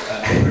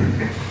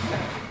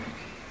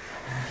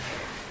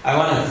 I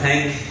want to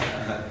thank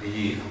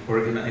the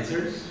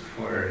organizers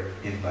for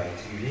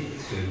inviting me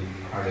to be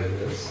part of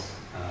this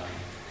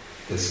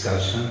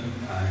discussion.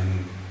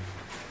 I'm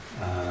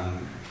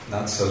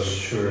not so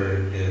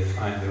sure if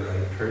I'm the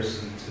right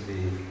person to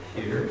be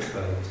here,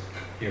 but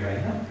here I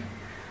am.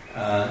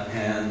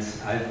 And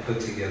I've put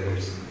together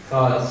some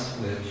thoughts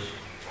which,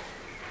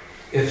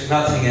 if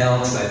nothing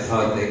else, I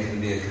thought they can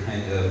be a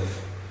kind of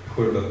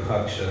Purva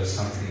Paksha,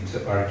 something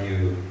to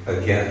argue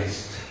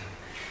against.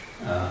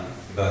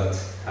 But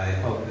I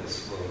hope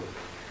this will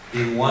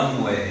be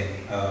one way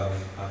of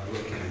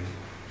looking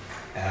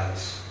at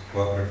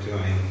what we're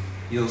doing.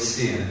 You'll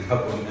see in a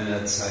couple of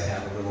minutes I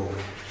have a little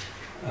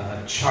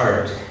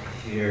chart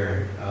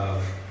here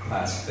of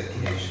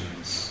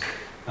classifications.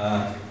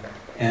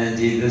 And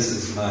indeed, this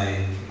is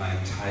my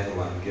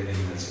title. I'm giving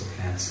this a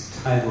fancy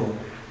title: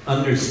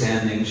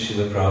 Understanding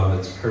Srila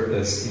Prabhupada's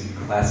Purpose in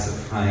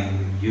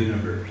Classifying the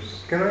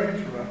Universe. Can I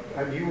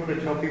interrupt? Do you want to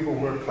tell people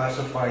where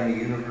classifying the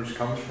universe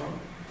comes from?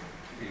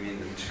 You mean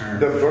the term?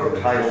 The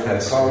verb title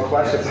called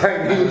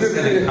classifying the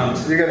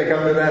universe. You're going to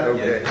come to that?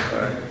 Okay. Yeah.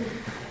 All right.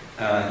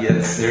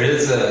 Yes, there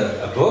is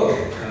a book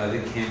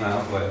that came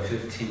out,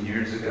 15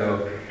 years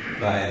ago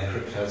by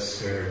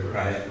Professor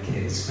Ryan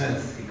K.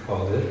 Smith. He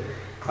called it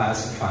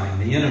Classifying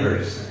the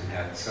Universe, and it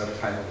had a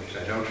subtitle which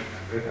I don't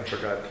remember. I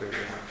forgot to.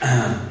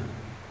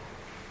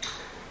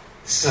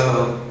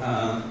 So,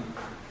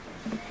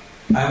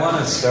 I want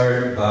to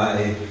start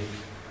by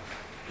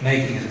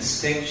making a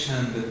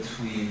distinction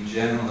between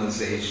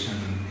generalization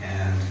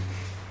and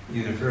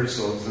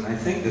universals, and I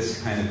think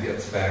this kind of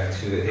gets back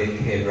to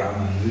A.K.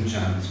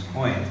 Ramanujan's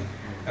point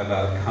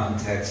about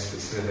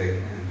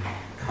context-specific and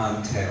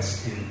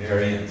context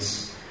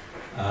invariance.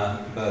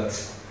 But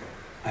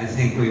I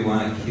think we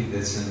want to keep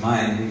this in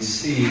mind. We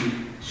see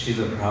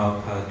Srila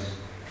Prabhupada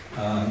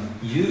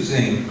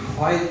using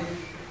quite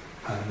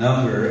a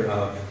number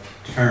of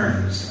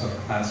terms of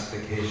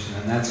classification,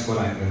 and that's what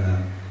I'm going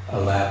to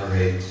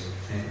elaborate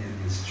in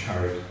this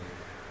chart.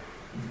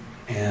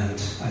 And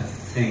I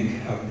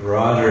think a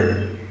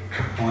broader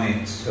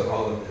point to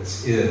all of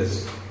this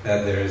is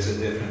that there is a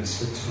difference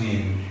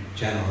between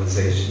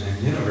generalization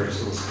and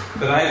universals.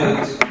 But I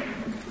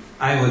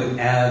would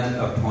add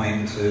a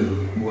point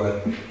to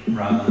what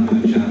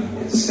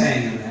Ramanujan is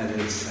saying, and that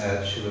is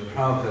that Srila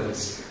Prabhupada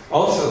is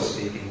also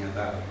speaking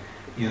about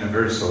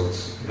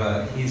universals,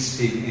 but he's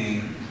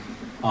speaking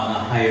on a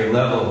higher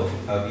level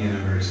of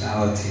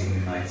universality, we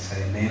might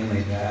say,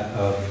 namely that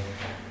of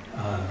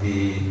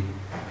the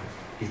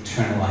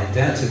eternal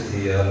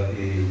identity of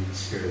the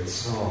spirit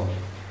soul.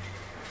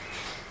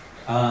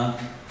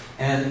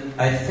 And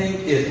I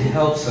think it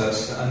helps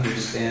us to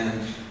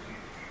understand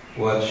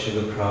what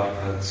Srila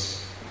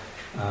Prabhupada's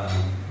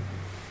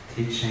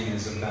teaching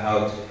is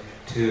about,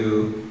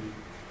 to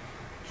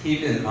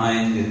keep in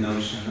mind the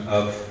notion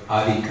of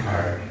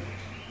adhikar.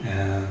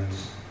 And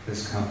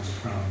this comes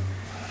from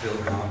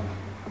Wilhelm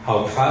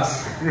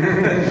Hauptfass,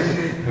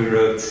 who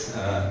wrote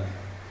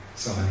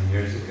so many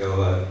years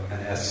ago an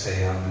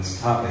essay on this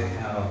topic,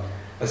 how,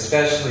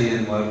 especially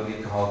in what we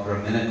call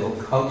Brahminical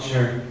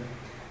culture,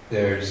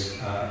 there's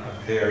a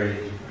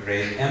very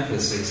great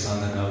emphasis on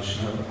the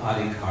notion of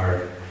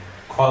adhikar,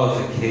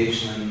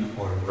 qualification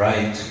or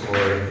right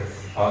or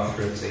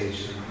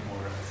authorization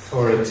or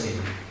authority.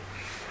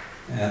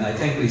 And I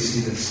think we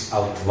see this a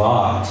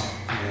lot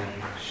in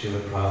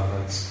Srila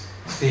Prabhupada's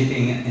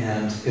speaking,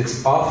 and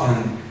it's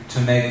often to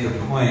make the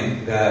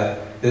point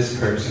that this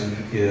person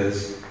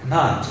is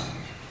not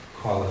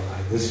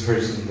qualified. This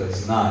person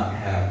does not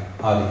have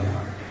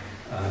adhikar.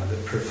 The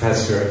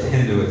professor of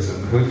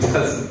Hinduism, who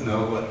doesn't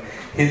know what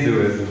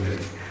Hinduism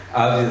is,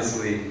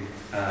 obviously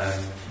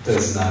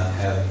does not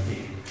have the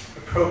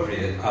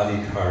appropriate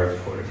adhikar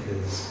for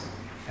his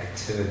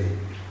activity.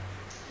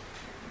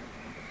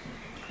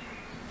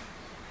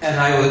 And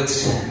I would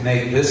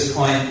make this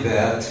point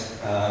that,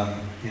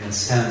 in a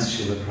sense,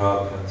 Srila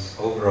Prabhupada's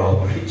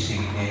overall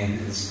preaching aim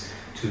is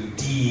to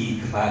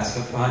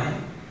declassify,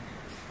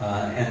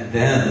 and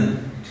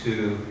then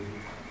to,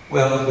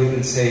 well, we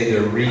can say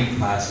to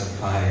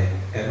reclassify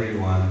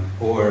everyone,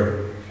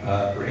 or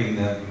bring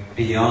them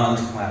beyond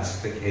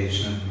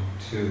classification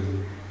to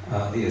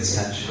the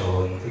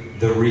essential,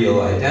 the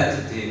real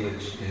identity,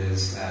 which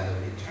is that of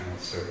eternal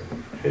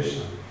servant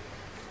Krishna.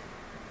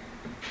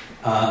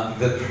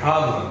 The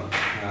problem,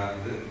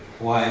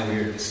 why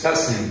we're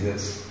discussing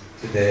this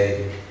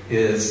today,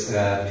 is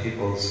that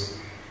people's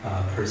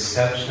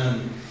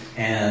perception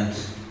and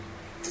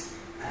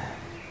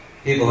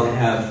people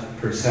have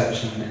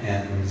perception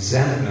and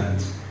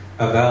resentment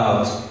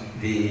about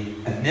the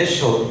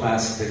initial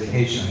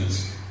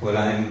classifications, what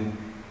I'm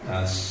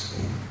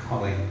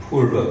calling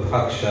Purva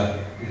Paksha,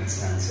 in a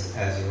sense,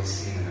 as you'll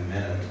see in a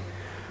minute.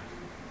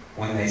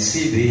 When they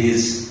see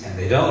these and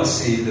they don't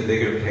see the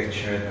bigger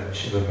picture that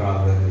Srila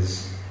Prabhupada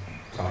is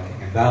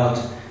talking about,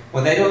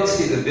 when they don't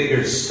see the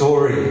bigger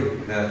story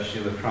that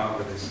Srila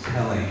Prabhupada is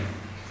telling,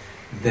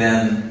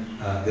 then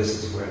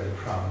this is where the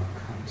problem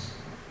comes.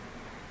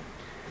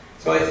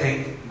 So I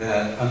think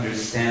that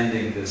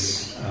understanding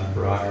this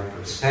broader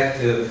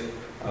perspective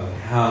of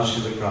how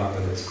Srila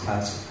Prabhupada is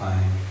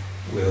classifying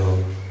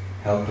will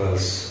help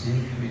us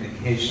in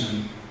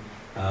communication,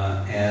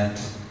 and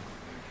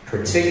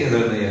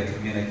particularly a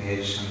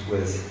communication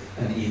with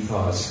an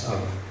ethos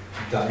of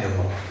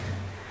dialogue.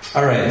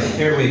 All right,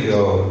 here we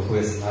go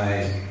with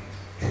my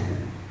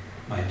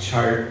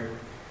chart.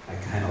 I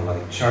kind of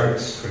like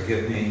charts.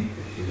 Forgive me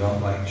if you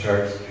don't like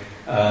charts.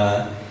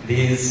 All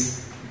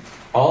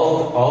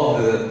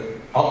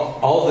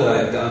that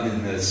I've done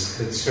in this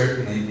could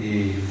certainly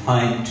be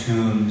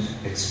fine-tuned,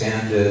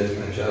 expanded,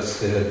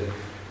 adjusted,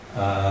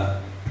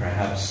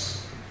 perhaps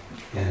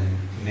in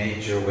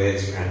major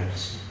ways,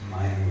 perhaps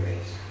minor ways.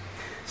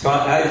 So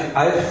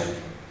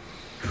I've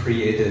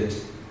created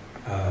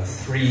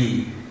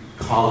 3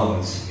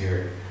 columns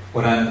here,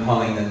 what I'm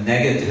calling the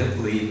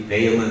negatively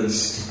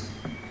valenced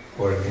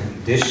or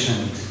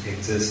conditioned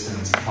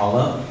existence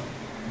column.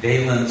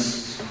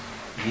 Valenced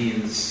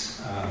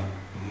means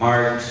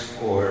marked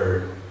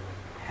or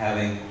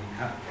having,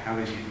 how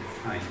would you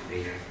define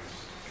valence?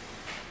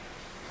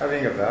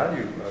 Having a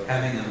value.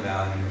 Having a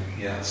value,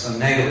 yeah. So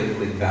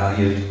negatively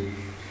valued.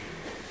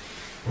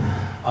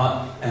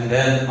 And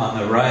then on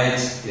the right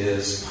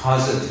is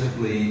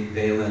positively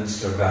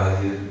valenced or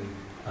valued,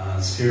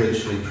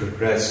 spiritually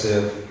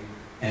progressive.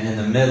 And in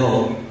the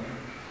middle,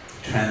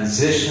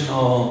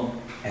 transitional,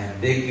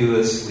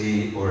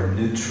 ambiguously or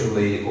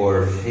neutrally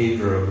or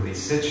favorably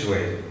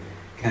situated.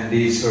 Can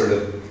be sort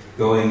of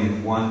going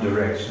in one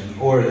direction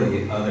or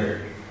the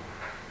other.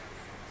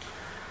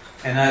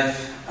 And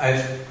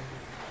I've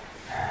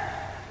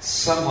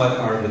somewhat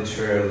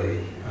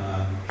arbitrarily,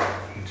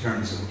 in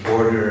terms of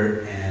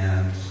order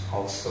and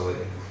also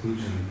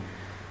inclusion,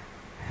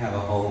 have a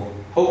whole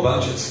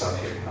bunch of stuff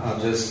here. I'll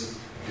just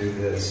do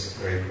this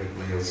very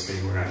quickly. You'll see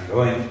where I'm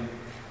going,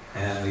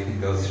 and we can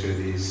go through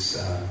these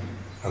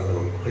a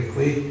little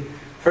quickly.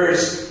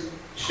 First,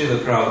 Srila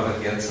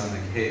Prabhupada gets on the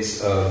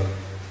case of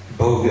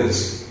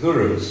bogus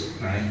gurus,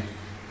 right?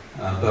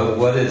 But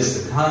what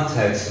is the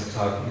context of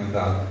talking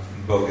about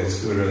bogus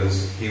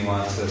gurus? He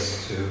wants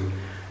us to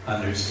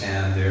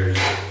understand there's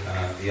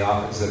the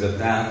opposite of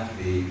that,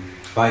 the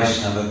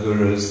Vaishnava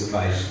gurus, the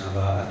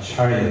Vaishnava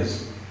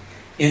acharyas.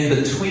 In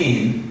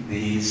between,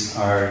 these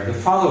are the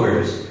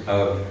followers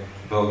of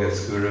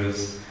bogus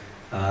gurus,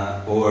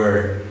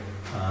 or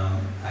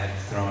I've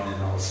thrown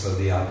in also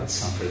the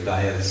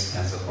Apasampradayas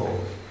as a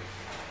whole.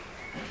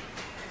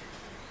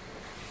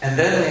 And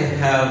then we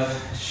have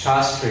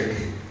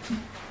Shastric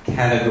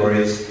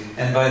categories.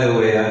 And by the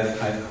way,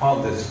 I've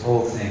called this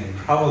whole thing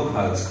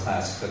Prabhupada's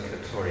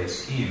classificatory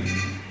scheme.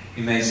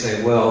 You may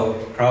say, well,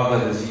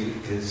 Prabhupada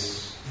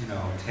is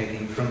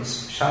taking from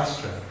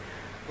Shastra.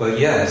 Well,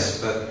 yes,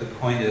 but the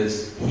point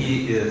is,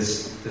 he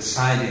is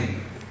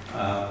deciding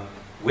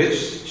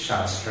which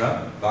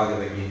Shastra,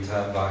 Bhagavad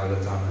Gita,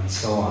 Bhagavatam, and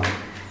so on.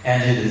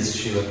 And it is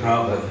Srila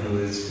Prabhupada who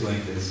is doing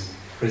this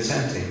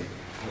presenting,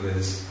 who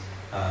is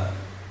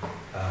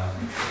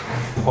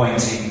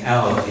pointing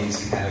out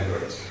these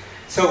categories.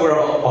 So we're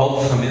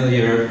all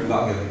familiar with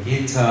Bhagavad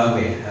Gita.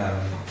 We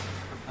have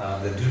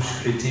the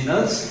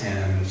Dushkritinas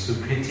and the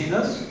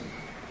Sukritinas.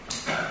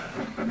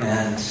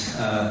 And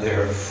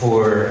there are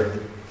 4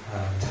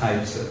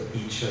 types of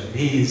each of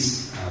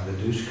these. The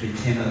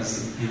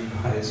Dushkritinas, the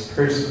impious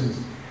persons,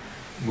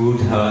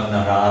 Mudha,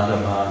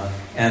 Naradama.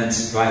 And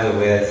by the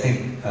way, I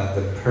think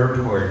the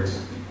purport,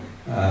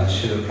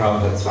 Srila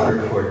Prabhupada's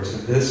purport to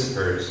this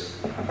verse,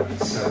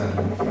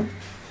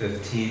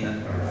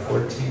 7:15 or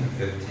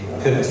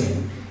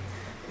 14:15,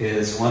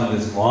 is one of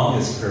his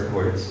longest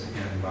purports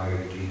in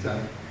Bhagavad Gita.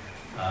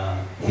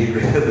 He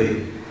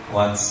really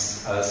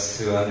wants us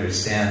to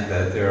understand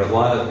that there are a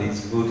lot of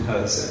these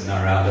Buddhas and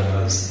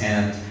Naradamas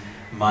and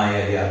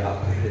Mayaya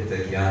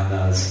Aparita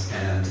Jnanas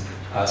and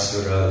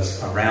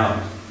Asuras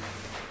around.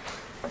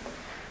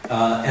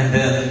 And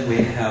then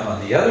we have on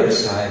the other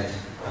side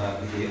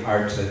the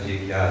Arta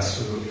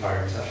Jigyasu,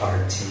 Arta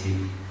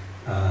Arti,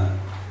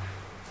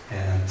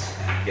 and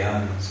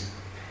Jnanas.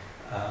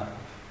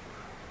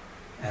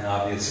 And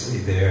obviously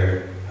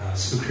they're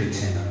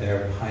Sukritina,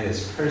 they're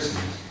pious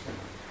persons.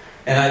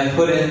 And I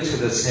put into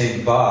the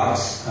same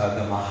box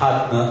the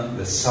Mahatma,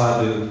 the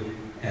Sadhu,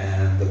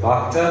 and the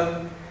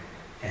Bhakta,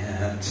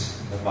 and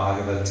the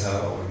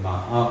Bhagavata or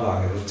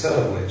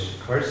Mahabhagavata, which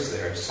of course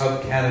there are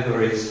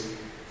subcategories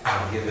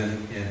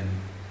given in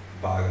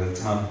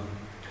Bhagavatam.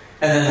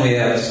 And then we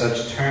have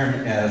such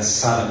term as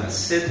Sadhana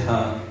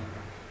Siddha,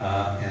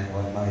 and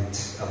one might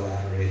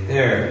elaborate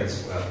there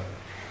as well.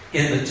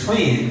 In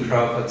between,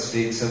 Prabhupada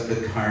speaks of the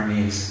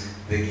karmis,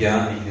 the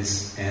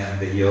jnanis, and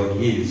the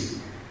yogis.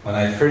 When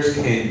I first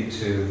came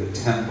to the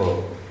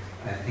temple,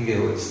 I think it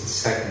was the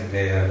second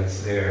day I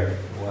was there,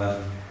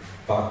 one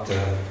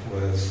bhakta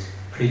was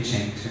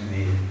preaching to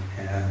me,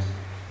 and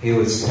he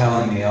was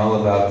telling me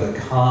all about the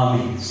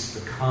kamis,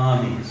 the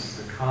kamis,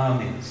 the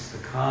kamis, the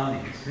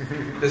kamis.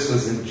 This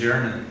was in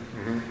German.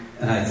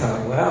 And I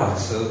thought, wow,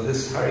 so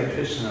this Hare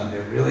Krishna,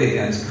 they're really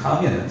against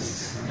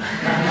communists.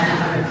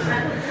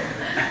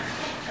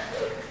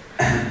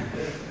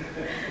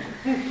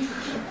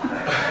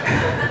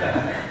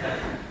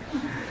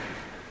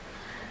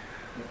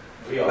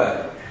 We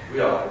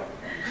are.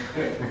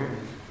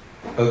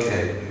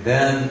 Okay,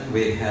 then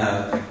we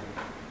have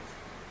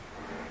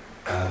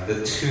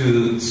the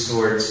 2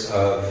 sorts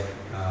of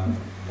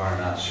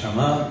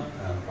varnashrama,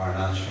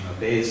 varnashrama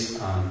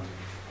based on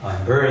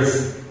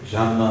birth,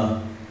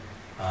 janma,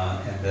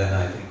 and then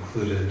I've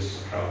included,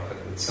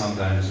 Prabhupada would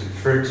sometimes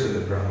refer to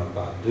the Brahma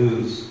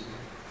Bandhus.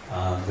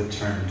 The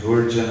term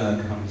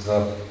Durjana comes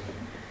up.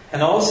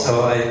 And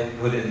also I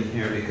put in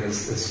here,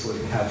 because this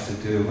would have to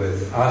do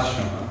with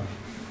ashrama,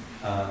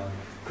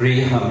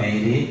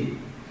 Grihamedi,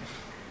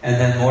 And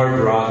then more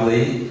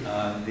broadly,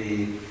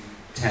 the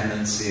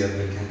tendency of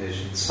the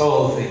conditioned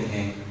soul,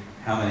 thinking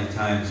how many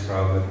times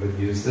Prabhupada would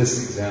use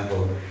this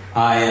example: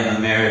 I am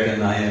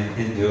American, I am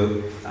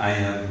Hindu, I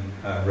am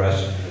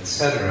Russian,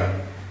 etc.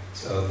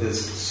 So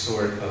this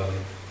sort of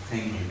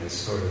thinking, this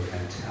sort of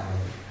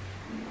mentality.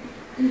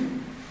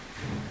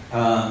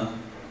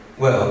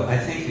 Well, I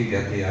think you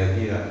get the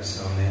idea,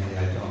 so maybe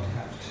I don't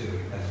have to,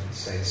 as we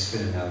say,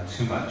 spin it out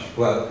too much.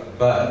 Well,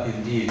 but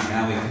indeed,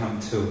 now we come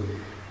to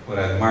what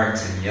I've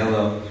marked in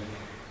yellow.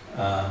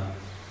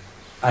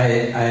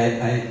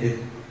 It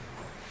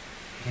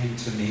came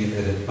to me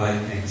that it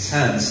might make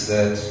sense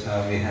that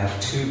we have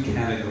two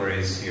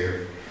categories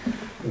here.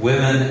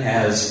 Women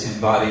as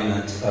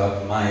embodiment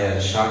of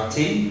Maya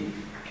Shakti,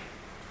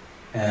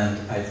 and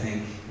I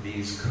think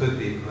these could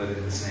be put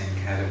in the same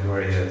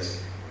category as,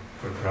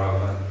 for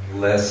Prabhupada,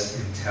 less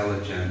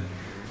intelligent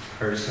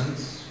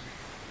persons,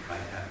 might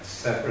have a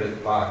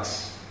separate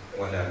box,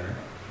 whatever.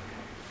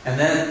 And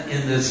then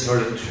in this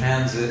sort of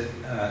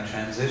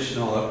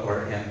transitional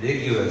or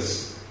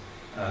ambiguous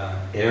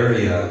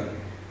area,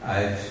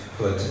 I've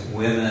put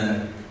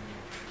women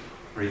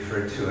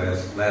referred to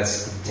as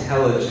less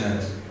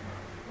intelligent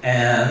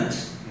and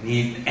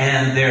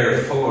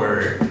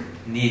therefore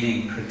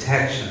needing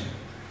protection.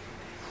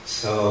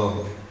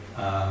 So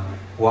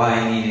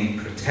why needing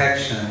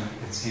protection?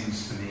 It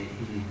seems to me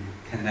he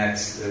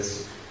connects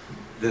this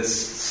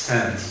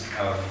sense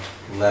of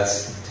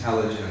less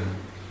intelligent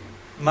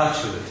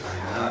much of the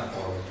time, not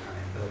all the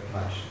time, but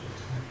much of the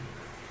time.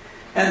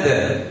 And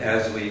then,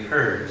 as we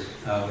heard,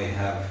 we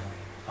have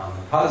on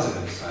the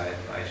positive side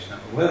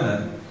Vaishnava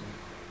women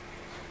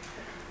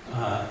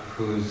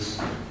who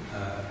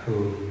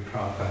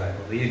Prabhupada, I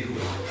believe,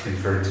 would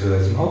refer to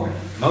as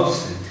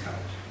most intelligent.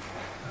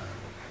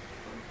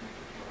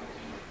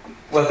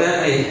 Well,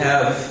 then we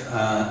have,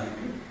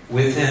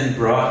 within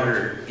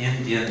broader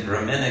Indian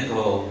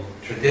Brahminical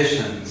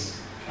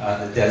traditions,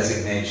 the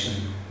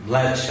designation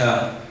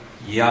Mleccha,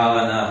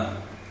 Yavana,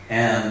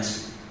 and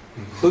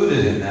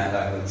included in that,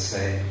 I would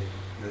say,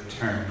 the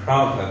term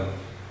Prabhupada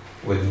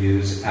would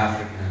use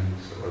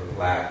Africans or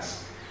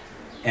blacks,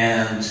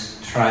 and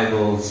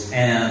tribals,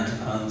 and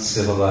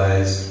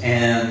uncivilized,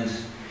 and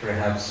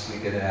perhaps we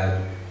could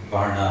add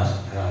Varna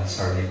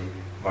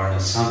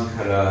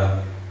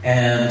Sankara,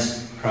 and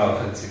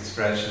Prabhupada's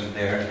expression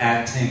there,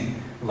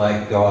 acting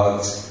like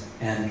dogs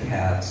and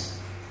cats.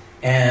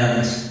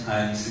 And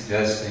I'm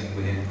suggesting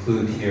we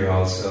include here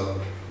also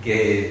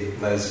gay,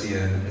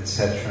 lesbian,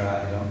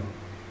 etc. I don't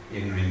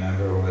even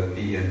remember what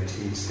B and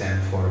T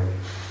stand for,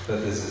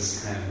 but this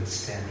is kind of the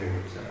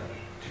standard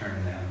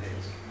term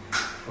nowadays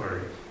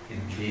for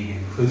being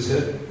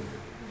inclusive.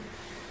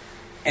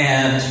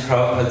 And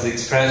Prabhupada's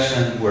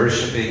expression,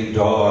 worshipping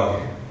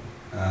dog.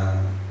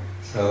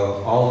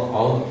 So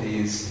all of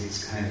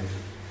these kind of,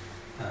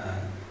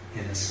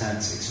 in a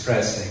sense,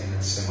 expressing in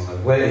a similar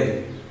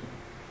way.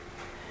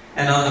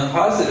 And on the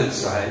positive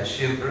side,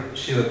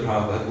 Srila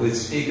Prabhupada would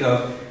speak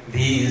of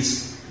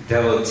these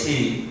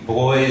devotee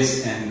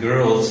boys and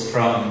girls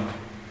from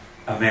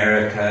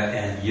America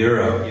and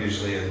Europe.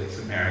 Usually it was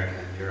America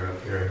and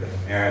Europe, Europe and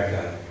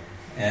America.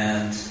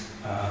 And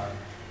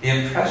the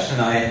impression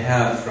I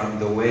have from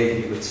the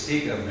way he would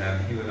speak of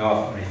them, he would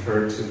often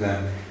refer to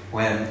them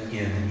when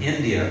in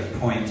India,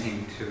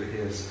 pointing to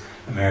his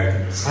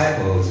American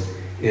disciples,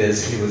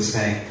 is he was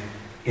saying,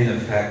 in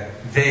effect,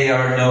 they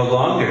are no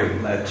longer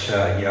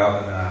Mleccha,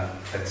 Yavana,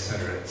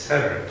 etc.,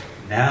 etc.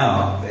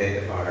 Now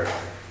they are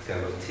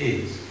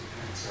devotees.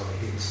 And so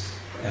he's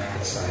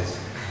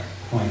emphasizing that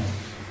point.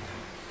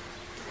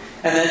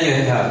 And then you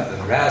have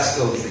the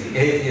rascals, the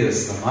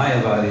atheists, the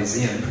Mayavadis,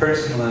 the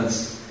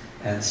impersonalists,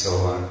 and so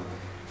on.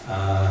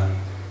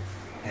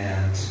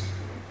 And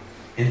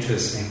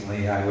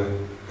interestingly, I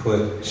would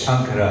put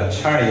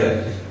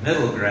Shankaracharya in the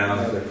middle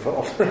ground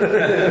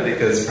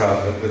because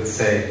Prabhupada would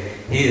say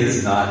he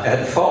is not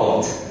at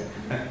fault.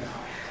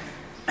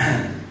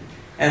 And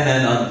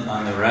then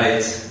on the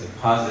right, the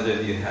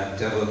positive, you have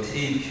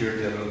devotee, pure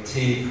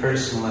devotee,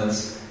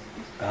 personalists,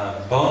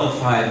 bona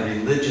fide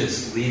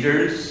religious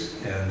leaders,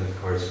 and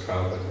of course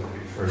Prabhupada would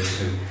refer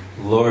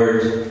to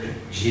Lord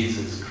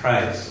Jesus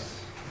Christ.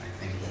 I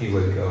think he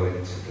would go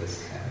into this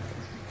category.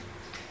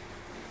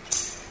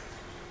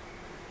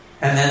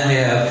 And then we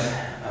have,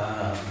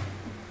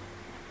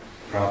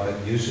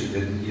 Prabhupada usually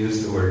didn't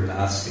use the word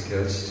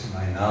Gnostics, to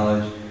my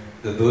knowledge,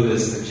 the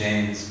Buddhists, the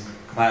Jains,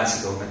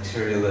 classical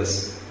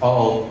materialists,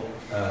 all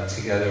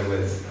together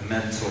with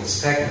mental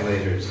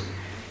speculators.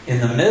 In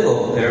the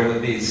middle, there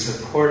would be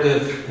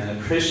supportive and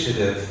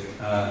appreciative,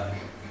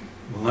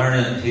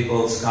 learned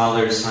people,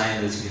 scholars,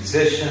 scientists,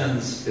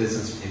 musicians,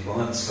 business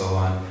people, and so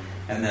on.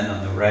 And then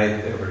on the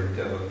right, there were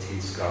devotee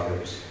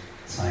scholars,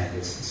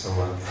 scientists, and so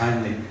on.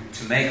 Finally,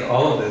 to make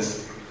all of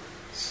this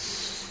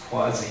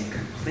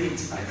quasi-complete,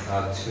 I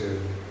thought to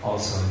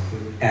also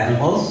include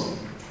animals.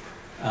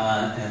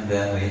 And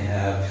then we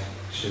have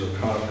Srila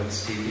Prabhupada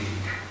speaking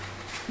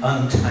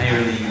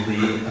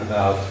untiringly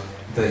about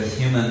the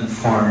human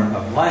form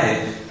of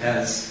life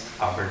as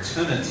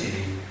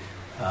opportunity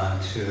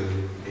to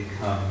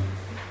become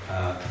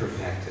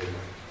perfected.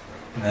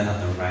 And then on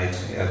the right,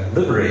 we have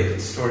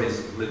liberated, stories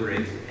of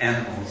liberated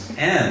animals,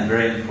 and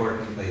very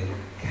importantly,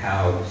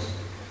 cows.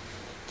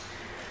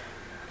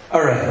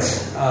 All right,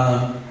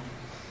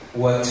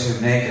 what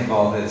to make of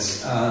all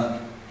this? I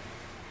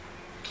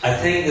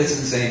think this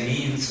is a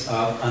means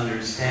of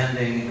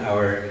understanding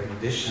our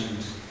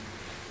conditioned.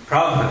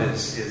 Prabhupada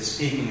is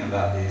speaking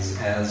about these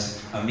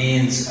as a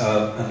means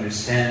of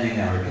understanding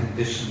our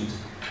conditioned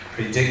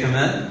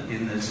predicament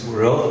in this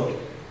world.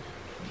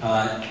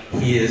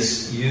 He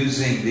is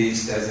using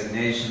these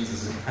designations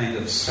as a kind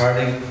of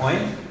starting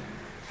point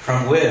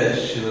from which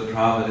Srila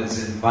Prabhupada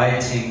is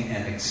inviting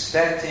and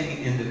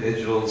expecting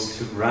individuals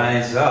to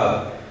rise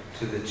up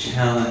to the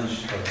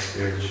challenge of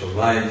spiritual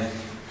life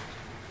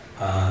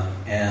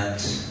and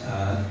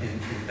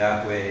in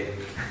that way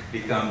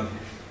become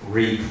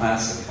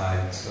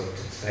reclassified, so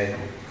to say,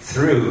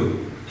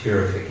 through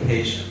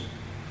purification.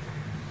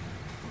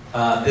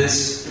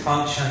 This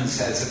functions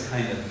as a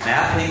kind of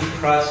mapping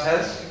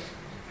process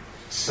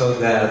so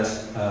that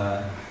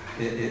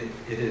it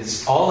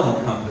is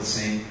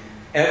all-encompassing.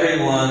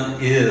 Everyone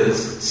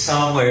is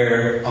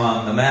somewhere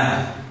on the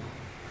map.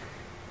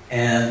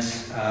 And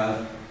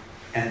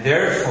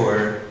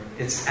therefore,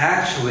 it's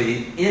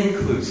actually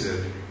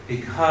inclusive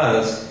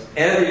because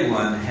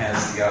everyone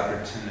has the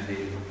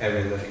opportunity,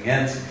 every living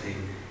entity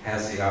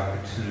has the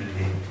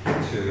opportunity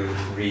to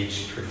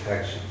reach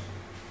perfection.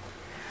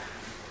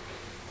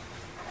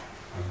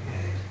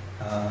 Okay.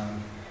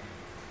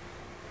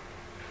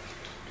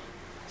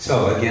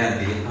 So again,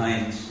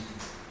 behind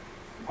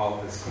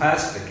all this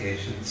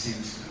classification, it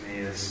seems to me,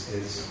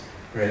 is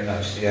very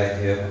much the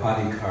idea of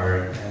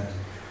adhikar.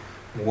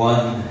 And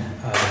one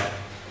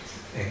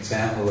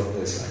example of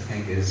this, I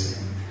think, is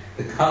in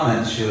the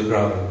comments Srila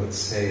Prabhupada would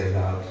say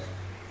about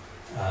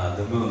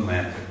the moon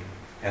landing,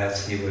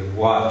 as he would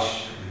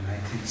watch in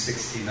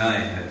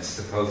 1969, as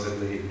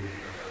supposedly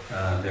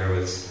there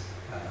was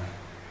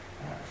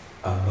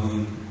a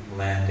moon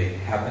landing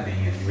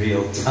happening in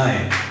real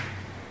time.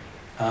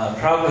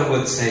 Prabhupada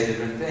would say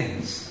different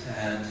things,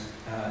 and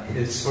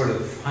his sort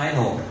of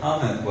final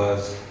comment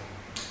was,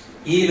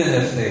 even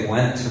if they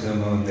went to the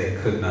moon, they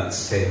could not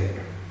stay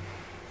there.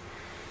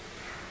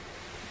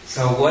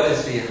 So what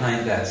is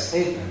behind that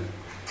statement?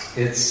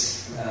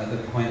 It's the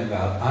point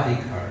about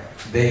adhikar.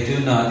 They do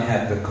not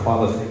have the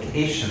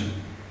qualification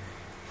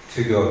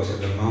to go to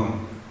the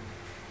moon.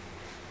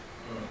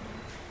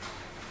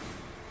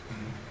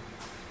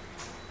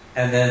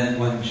 And then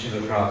when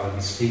Srila Prabhupada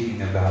is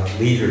speaking about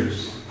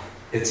leaders,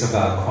 it's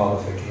about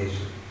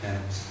qualification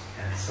and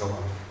so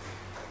on.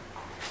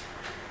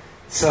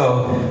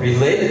 So,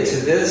 related to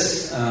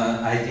this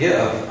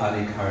idea of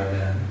adhikar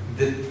then,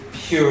 the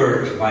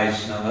pure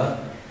Vaishnava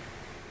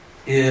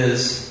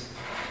is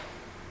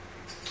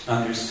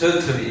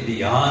understood to be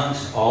beyond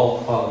all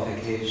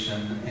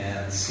qualification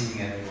and seeing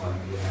everyone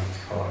beyond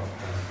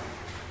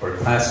or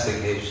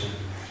classification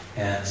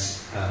and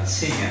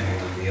seeing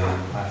everyone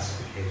beyond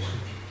classification.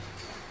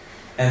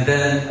 And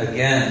then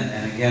again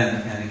and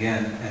again and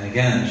again and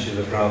again,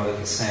 Srila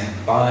Prabhupada is saying,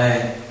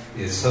 by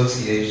the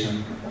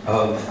association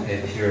of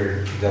a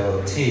pure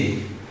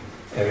devotee,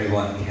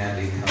 everyone can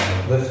become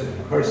uplifted.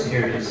 Of course,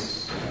 here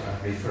is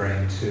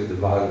referring to the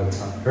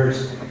Bhagavatam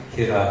verse,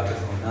 Kirata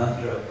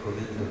Punandra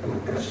Pulinda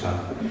Bhukasha,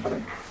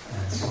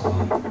 and so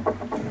on,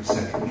 from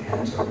second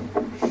canto.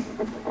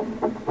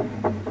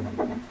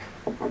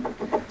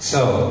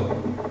 So,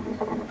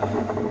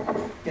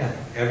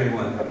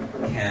 everyone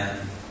can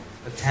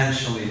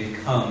potentially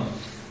become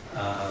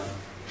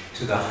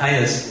to the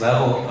highest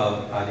level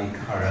of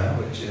adhikara,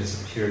 which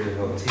is pure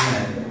devotee,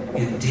 and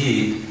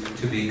indeed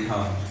to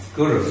become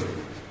guru.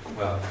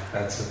 Well,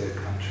 that's a bit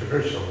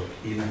controversial,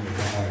 even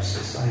within our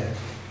society.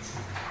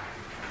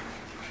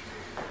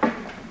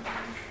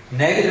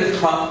 Negative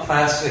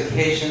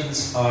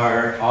classifications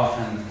are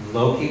often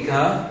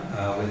lokika,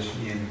 which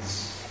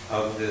means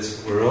of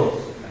this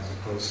world, as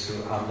opposed to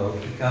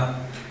alokika.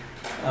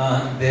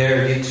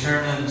 They're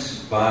determined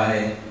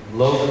by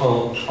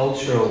local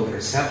cultural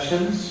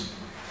perceptions,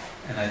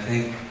 and I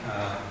think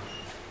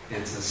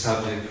it's a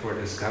subject for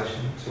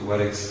discussion. To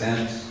what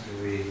extent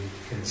do we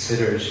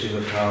consider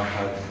Srila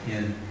Prabhupada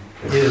in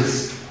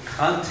his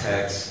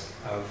context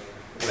of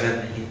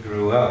when he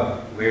grew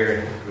up,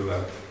 where he grew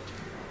up?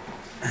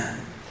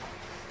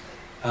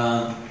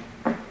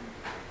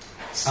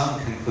 Some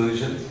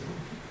conclusions.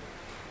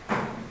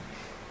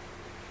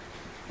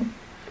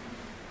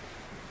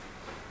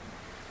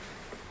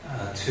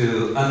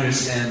 To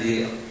understand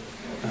the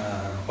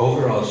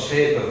overall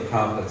shape of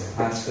Prabhupada's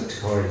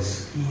classificatory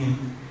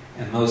scheme,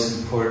 and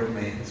most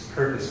importantly, his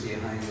purpose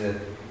behind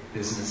it,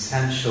 is an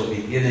essential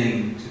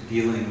beginning to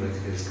dealing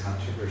with his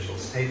controversial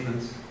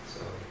statements.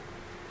 So,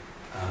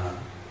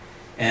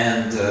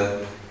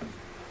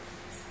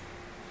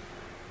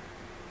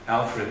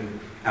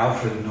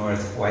 Alfred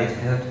North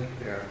Whitehead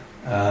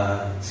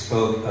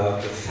spoke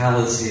of the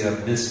fallacy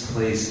of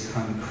misplaced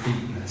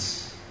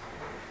concreteness,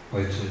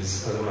 which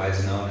is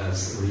otherwise known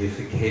as the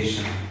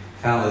reification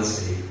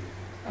fallacy,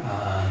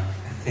 I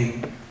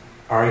think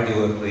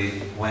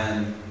arguably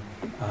when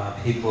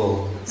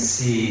people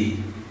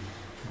see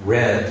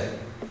red,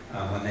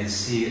 when they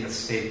see a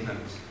statement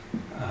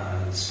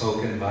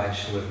spoken by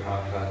Srila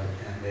Prabhupada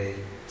and they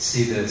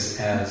see this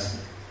as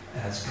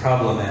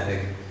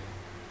problematic,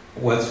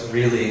 what's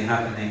really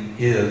happening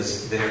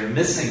is they're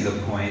missing the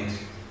point,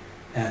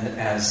 and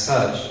as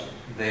such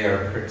they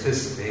are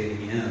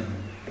participating in,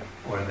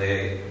 or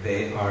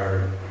they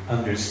are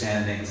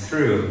understanding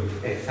through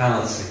a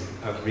fallacy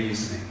of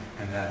reasoning,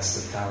 and that's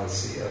the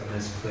fallacy of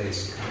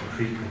misplaced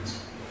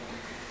concreteness.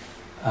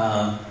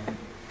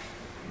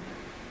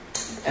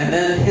 And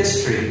then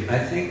history. I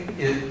think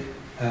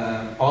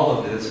all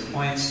of this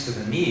points to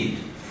the need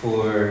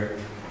for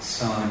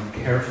some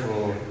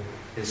careful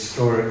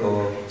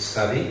historical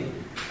study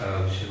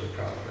of Srila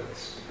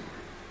Prabhupada's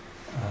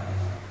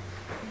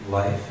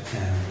life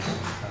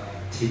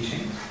and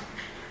teachings,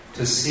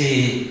 to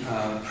see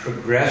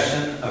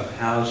progression of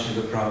how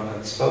Srila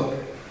Prabhupada spoke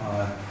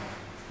on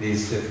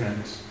these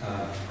different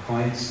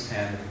points,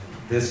 and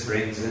this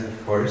brings in,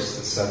 of course,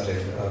 the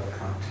subject of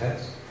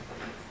context.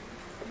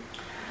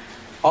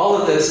 All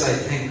of this, I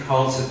think,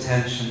 calls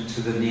attention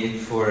to the need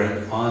for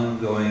an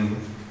ongoing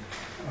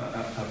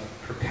a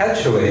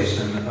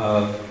perpetuation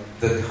of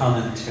the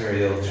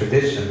commentarial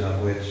tradition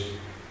of which,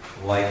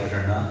 like it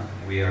or not,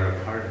 we are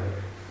a part of.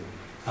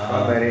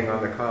 Commenting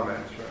on the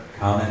comments, right?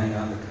 Commenting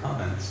on the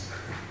comments.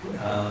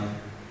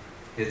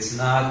 It's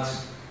not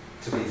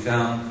to be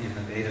found in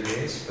the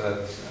database,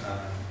 but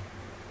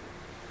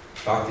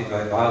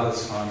Bhaktivedanta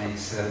Swami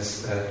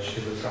says that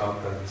Srila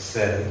Prabhupada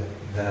said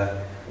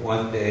that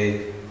one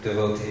day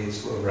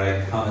devotees will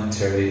write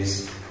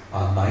commentaries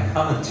on my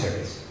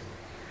commentaries.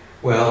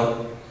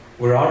 Well,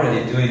 we're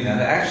already doing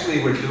that.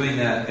 Actually, we're doing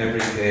that every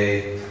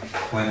day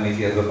when we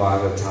give a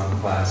Bhagavatam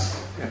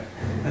class. Yeah.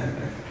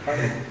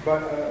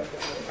 But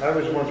I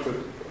was once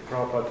with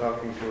Prabhupada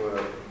talking to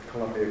a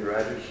Columbia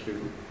graduate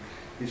student.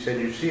 He said,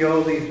 you see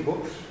all these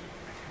books?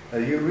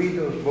 You read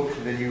those books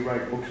and then you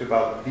write books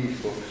about these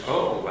books.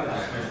 Oh, wow.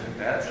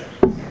 That's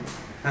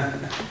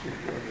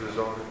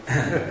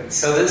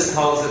So this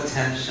calls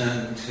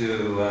attention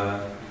to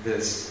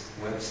this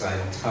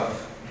website,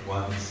 Tough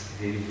Ones,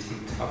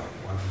 DDT Tough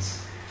Ones,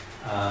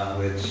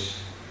 which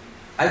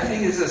I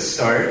think is a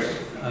start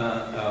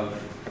of,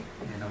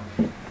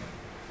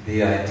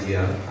 the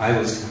idea. I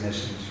was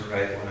commissioned to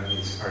write one of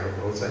these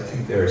articles. I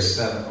think there are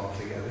 7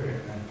 altogether,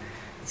 and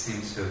it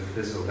seems to have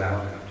fizzled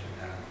out after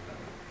that.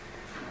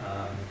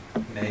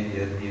 But, maybe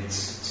it needs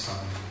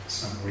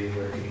some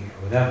reworking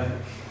or whatever.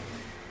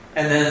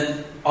 And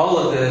then all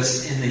of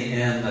this, in the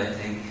end, I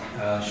think,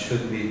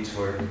 should lead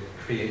toward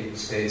creating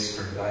space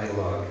for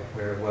dialogue,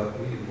 where what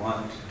we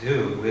want to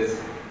do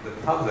with the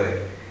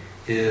public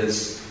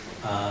is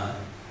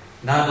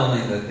not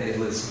only that they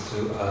listen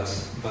to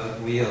us,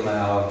 but we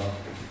allow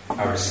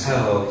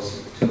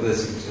ourselves to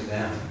listen to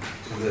them,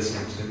 to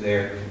listen to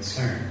their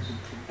concerns,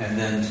 and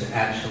then to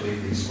actually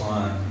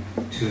respond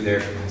to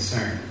their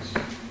concerns,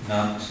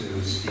 not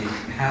to speak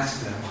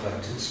past them,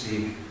 but to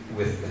speak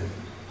with them.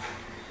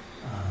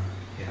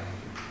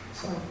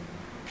 So, I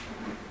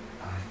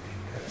think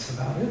that's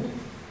about it.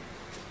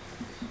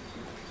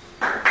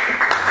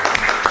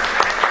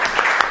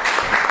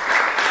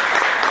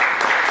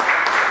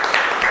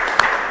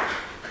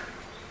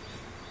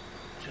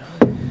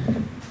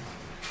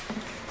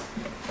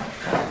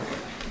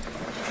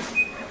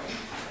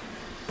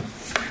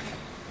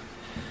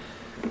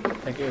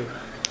 Thank you.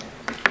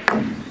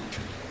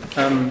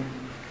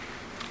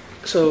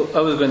 So I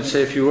was going to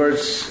say a few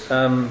words.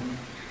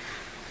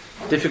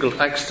 Difficult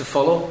acts to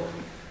follow.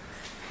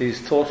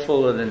 These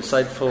thoughtful and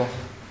insightful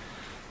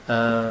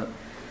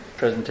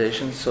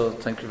presentations. So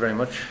thank you very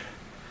much.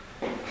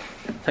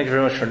 Thank you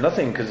very much for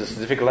nothing, because it's a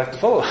difficult act to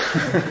follow.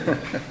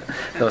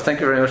 No, thank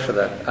you very much for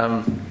that.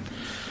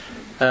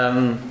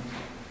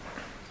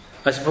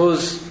 I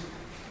suppose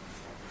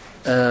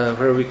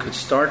where we could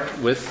start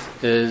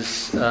with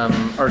is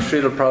our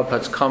Srila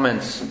Prabhupada's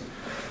comments,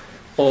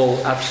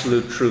 all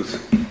absolute truth.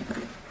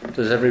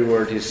 Does every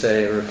word you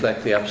say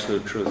reflect the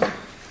absolute truth?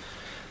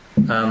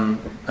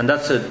 And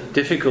that's a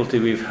difficulty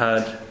we've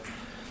had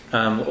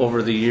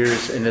over the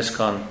years in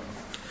ISKCON.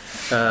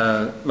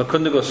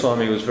 Mukunda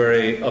Goswami was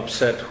very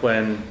upset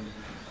when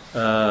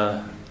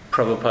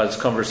Prabhupada's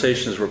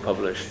conversations were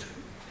published.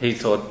 He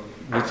thought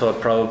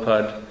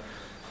Prabhupada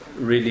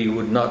really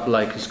would not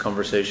like his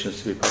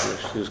conversations to be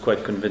published. He was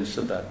quite convinced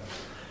of that.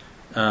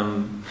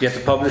 Yet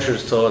the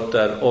publishers thought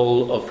that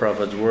all of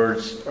Prabhupada's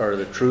words are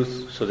the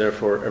truth, so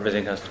therefore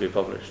everything has to be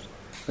published.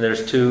 And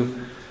there's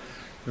 2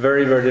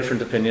 very, very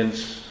different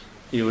opinions.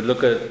 You would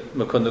look at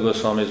Mukunda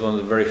Goswami as one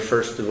of the very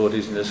first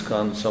devotees in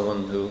ISKCON,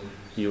 someone who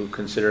you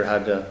consider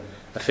had a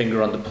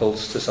finger on the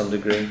pulse to some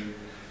degree.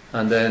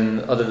 And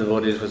then other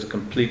devotees with a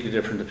completely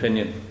different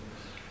opinion.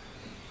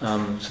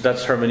 So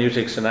that's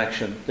hermeneutics in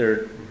action. There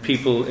are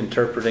people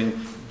interpreting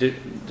the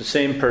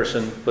same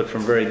person, but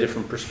from very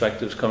different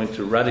perspectives, coming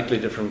to radically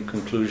different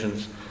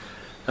conclusions.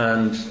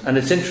 And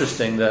it's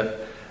interesting that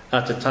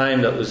At the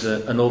time, that was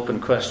an open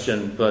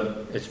question,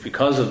 but it's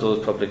because of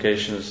those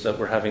publications that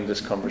we're having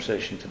this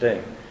conversation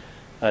today.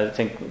 I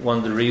think one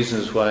of the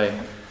reasons why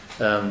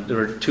there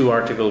were 2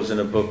 articles in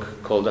a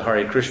book called The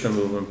Hare Krishna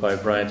Movement by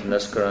Bryant and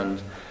Esker,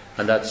 and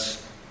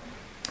that's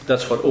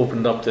what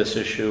opened up this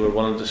issue, where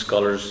one of the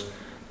scholars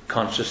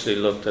consciously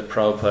looked at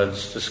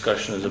Prabhupada's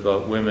discussions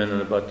about women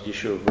and about the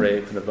issue of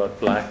rape and about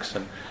blacks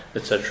and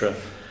etc.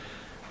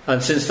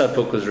 And since that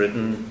book was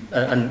written,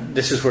 and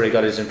this is where he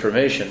got his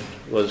information,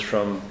 was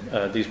from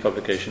these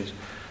publications.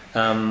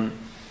 And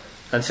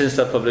since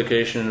that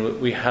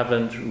publication, we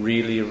haven't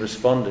really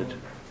responded.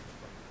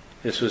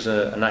 This was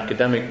an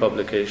academic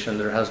publication.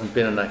 There hasn't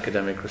been an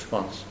academic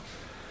response.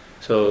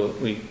 So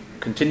we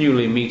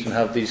continually meet and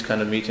have these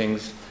kind of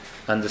meetings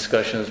and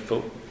discussions,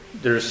 but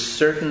there's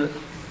certain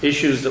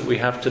issues that we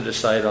have to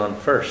decide on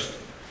first,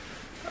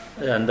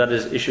 and that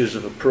is issues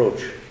of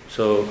approach.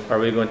 So are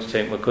we going to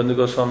take Mukunda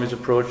Goswami's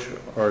approach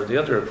or the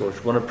other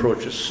approach? One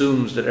approach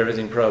assumes that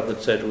everything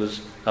Prabhupada said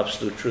was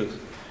absolute truth.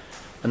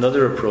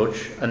 Another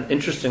approach, and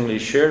interestingly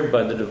shared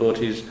by the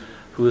devotees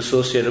who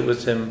associated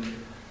with him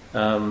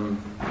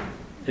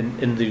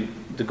in the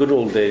good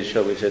old days,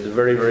 shall we say, the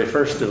very, very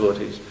first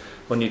devotees,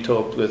 when you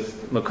talked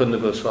with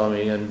Mukunda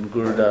Goswami and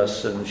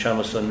Gurudas and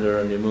Shyamasundar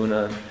and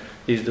Yamuna, and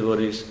these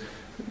devotees,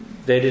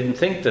 they didn't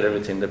think that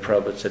everything that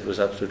Prabhupada said was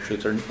absolute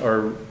truth,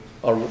 or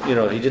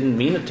he didn't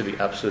mean it to be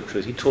absolute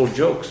truth. He told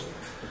jokes.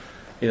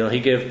 He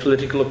gave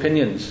political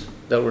opinions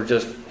that were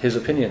just his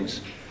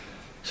opinions.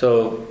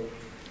 So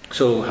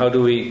how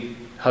do we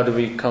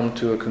come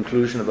to a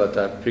conclusion about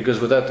that? Because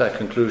without that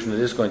conclusion, it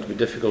is going to be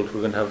difficult. We're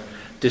going to have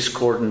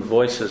discordant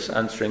voices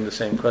answering the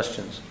same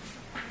questions.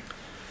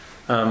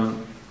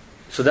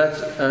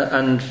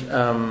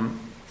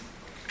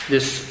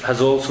 This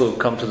has also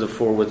come to the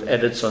fore with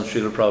edits on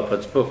Srila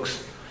Prabhupada's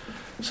books.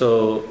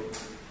 So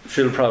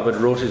Srila Prabhupada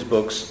wrote his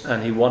books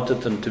and he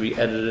wanted them to be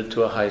edited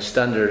to a high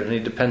standard, and he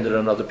depended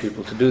on other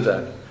people to do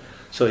that.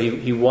 So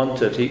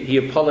he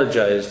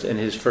apologized in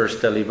his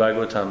first Delhi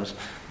Bhagavatams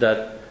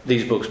that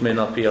these books may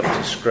not be up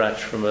to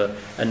scratch from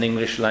an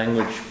English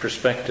language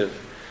perspective,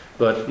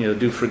 but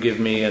do forgive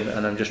me,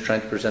 and I'm just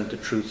trying to present the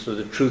truth. So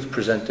the truth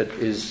presented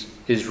is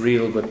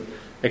real, but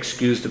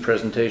excuse the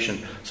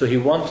presentation. So he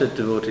wanted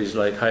devotees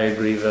like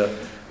Hayagriva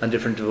and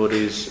different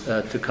devotees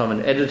to come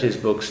and edit his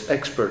books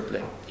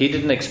expertly. He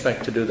didn't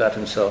expect to do that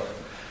himself,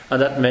 and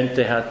that meant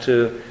they had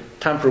to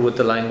tamper with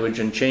the language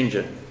and change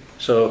it.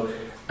 So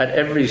at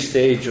every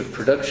stage of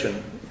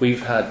production,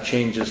 we've had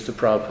changes to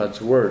Prabhupada's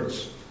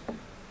words.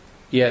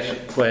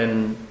 Yet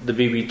when the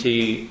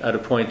BBT, at a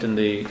point in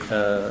the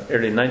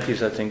early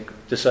 90s, I think,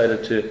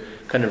 decided to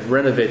kind of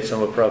renovate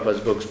some of Prabhupada's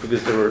books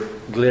because there were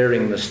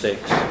glaring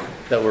mistakes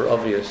that were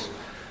obvious,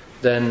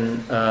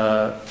 then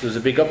there was a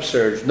big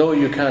upsurge. No,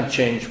 you can't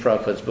change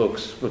Prabhupada's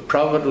books. But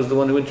Prabhupada was the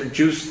one who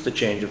introduced the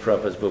change of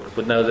Prabhupada's books.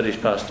 But now that he's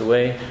passed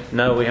away,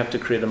 now we have to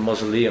create a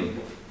mausoleum.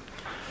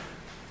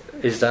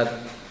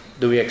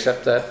 Do we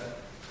accept that?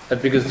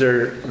 Because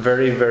there are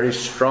very, very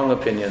strong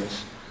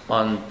opinions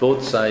on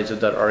both sides of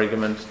that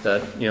argument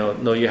that,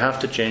 no, you have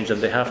to change them.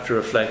 They have to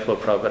reflect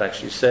what Prabhupada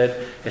actually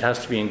said. It has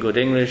to be in good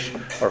English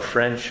or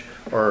French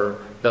or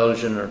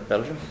Belgian?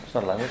 It's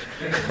not a language.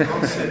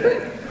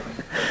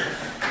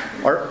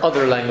 Or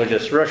other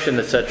languages, Russian,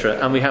 etc.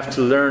 And we have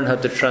to learn how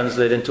to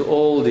translate into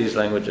all these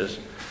languages.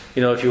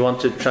 If you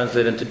want to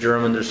translate into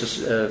German,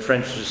 French,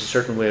 there's a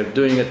certain way of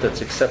doing it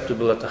that's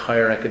acceptable at the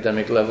higher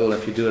academic level.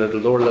 If you do it at a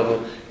lower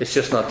level, it's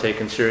just not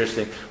taken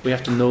seriously. We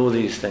have to know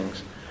these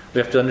things. We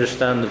have to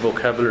understand the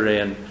vocabulary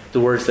and the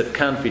words that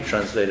can't be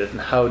translated, and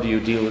how do you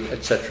deal with,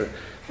 etc.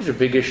 These are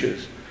big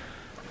issues.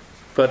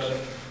 But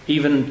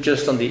even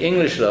just on the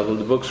English level,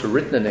 the books were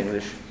written in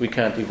English. We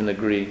can't even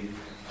agree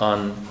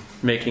on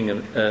making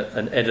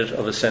an edit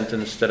of a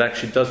sentence that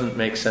actually doesn't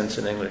make sense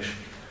in English.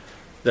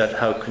 That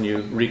how can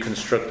you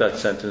reconstruct that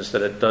sentence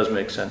that it does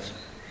make sense?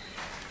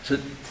 So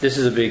this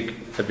is a big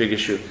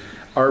issue.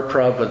 Are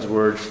Prabhupada's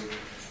words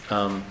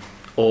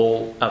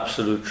all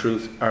absolute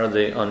truth? Are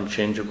they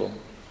unchangeable?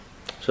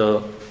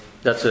 So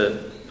that's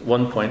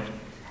one point.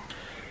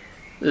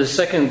 The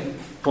second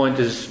point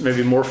is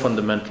maybe more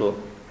fundamental.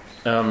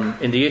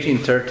 In the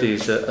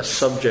 1830s, a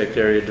subject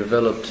area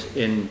developed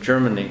in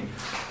Germany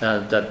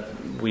that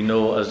we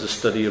know as the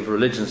study of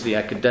religions, the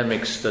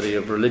academic study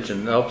of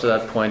religion. Now, up to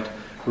that point,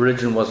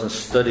 religion wasn't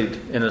studied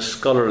in a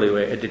scholarly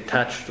way, a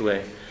detached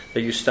way,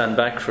 that you stand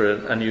back for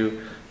it and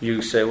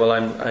you say, well,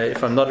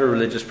 if I'm not a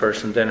religious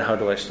person, then how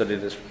do I study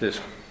this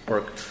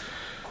work?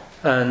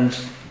 And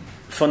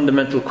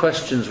fundamental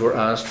questions were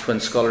asked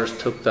when scholars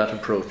took that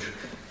approach.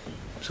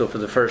 So for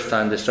the first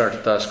time, they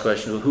started to ask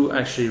questions, well, who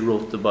actually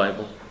wrote the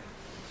Bible?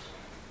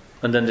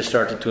 And then they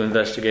started to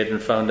investigate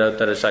and found out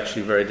that it's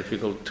actually very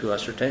difficult to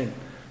ascertain.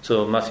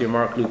 So Matthew,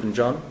 Mark, Luke and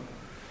John?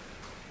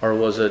 Or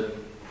was it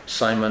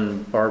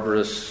Simon,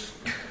 Barbarous,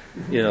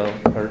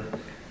 or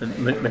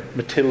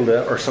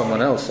Matilda or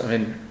someone else? I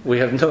mean, we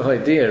have no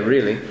idea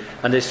really.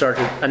 And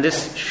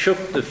this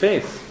shook the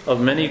faith of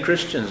many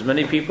Christians.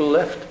 Many people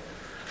left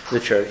the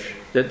church.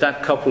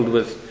 That coupled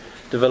with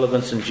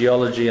developments in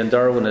geology and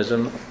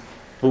Darwinism,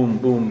 boom,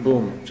 boom,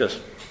 boom, just,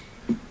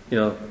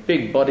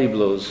 big body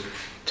blows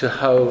to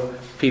how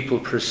people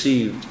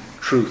perceived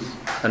truth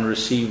and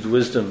received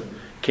wisdom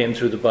came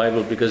through the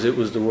Bible because it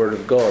was the Word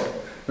of God.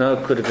 Now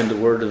it could have been the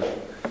word of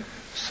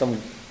some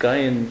guy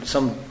in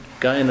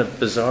a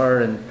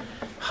bazaar in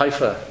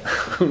Haifa.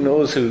 Who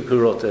knows who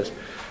wrote this?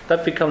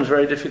 That becomes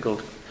very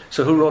difficult.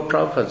 So who wrote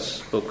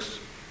Prabhupada's books?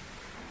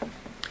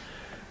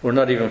 We're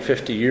not even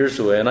 50 years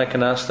away, and I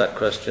can ask that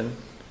question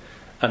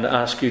and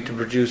ask you to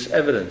produce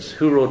evidence.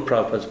 Who wrote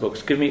Prabhupada's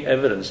books? Give me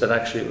evidence that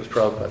actually it was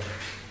Prabhupada.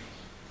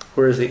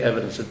 Where is the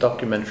evidence, the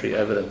documentary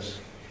evidence?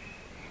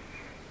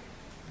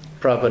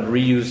 Prabhupada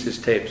reused his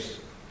tapes.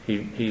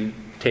 He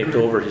taped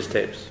over his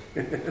tapes.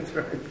 That's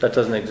right. That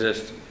doesn't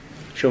exist.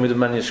 Show me the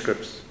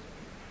manuscripts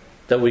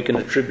that we can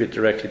attribute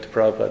directly to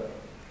Prabhupada.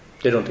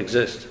 They don't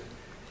exist.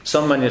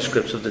 Some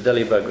manuscripts of the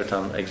Delhi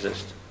Bhagavatam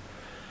exist.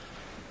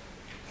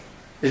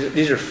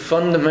 These are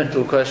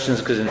fundamental questions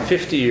because in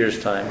 50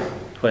 years' time,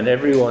 when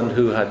everyone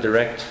who had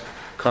direct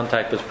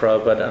contact with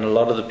Prabhupada and a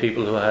lot of the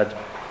people who had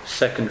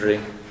secondary,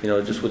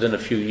 just within a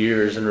few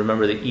years, and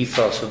remember the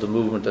ethos of the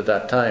movement at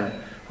that time,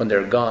 when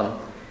they're gone,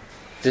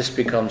 this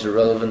becomes a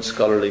relevant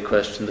scholarly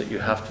question that you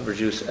have to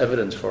produce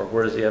evidence for.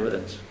 Where is the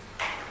evidence?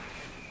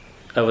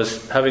 I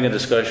was having a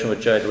discussion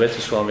with Jayadvaita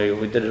Swami.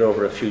 We did it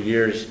over a few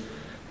years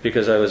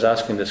because I was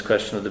asking this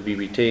question of the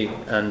BBT,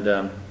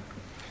 and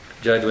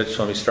Jayadvaita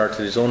Swami started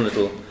his own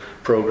little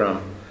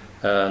program,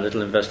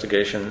 little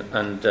investigation,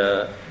 and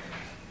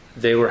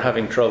they were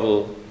having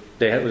trouble.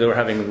 They were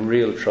having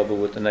real trouble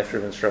with the Nectar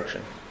of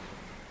Instruction.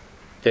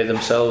 They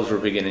themselves were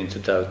beginning to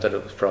doubt that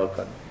it was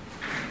Prabhupada.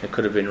 It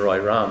could have been Roy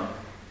Ram.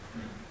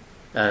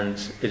 And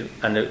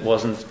it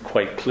wasn't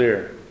quite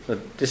clear.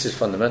 But this is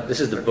fundamental. This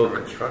is the book.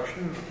 Nectar of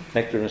Instruction?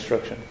 Nectar of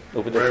Instruction.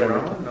 Roy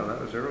Ram? No, that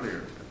was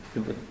earlier.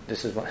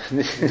 This is the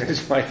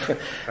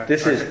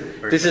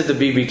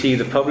BBT,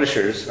 the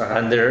publishers,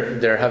 and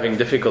they're having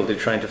difficulty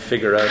trying to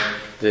figure out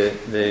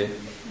the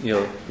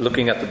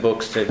looking at the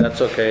books. Say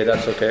that's okay.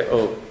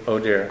 Oh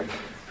dear,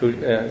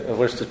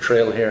 where's the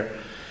trail here?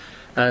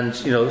 And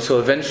so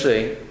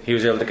eventually he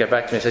was able to get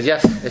back to me and said,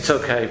 yes, it's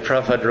okay.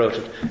 Prabhupada wrote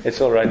it. It's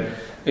all right.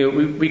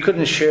 We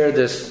couldn't share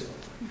this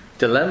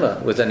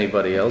dilemma with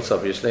anybody else,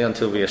 obviously,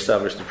 until we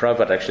established that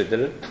Prabhupada actually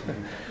did it.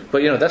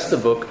 But that's the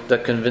book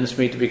that convinced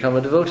me to become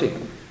a devotee.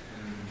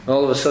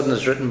 All of a sudden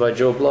it's written by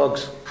Joe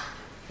Bloggs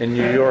in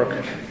New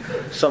York,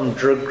 some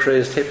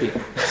drug-crazed hippie.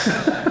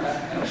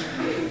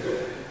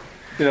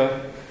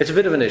 It's a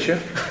bit of an issue.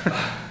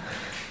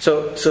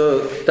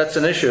 So that's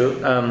an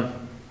issue.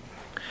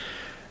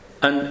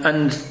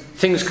 And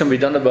things can be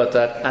done about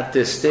that at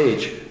this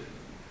stage.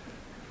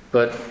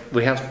 But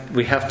we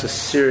have to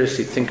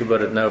seriously think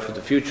about it now for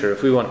the future.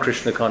 If we want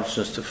Krishna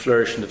consciousness to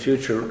flourish in the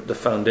future, the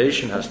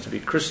foundation has to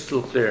be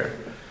crystal clear.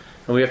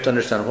 And we have to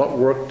understand what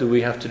work do we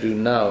have to do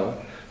now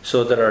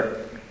so that our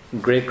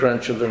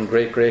great-grandchildren,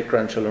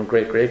 great-great-grandchildren,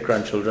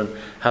 great-great-grandchildren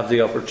have the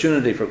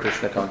opportunity for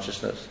Krishna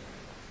consciousness.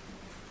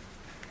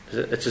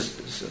 It's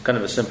just kind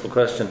of a simple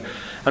question.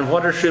 And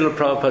what are Srila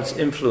Prabhupada's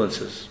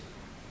influences?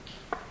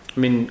 I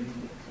mean,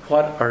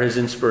 what are his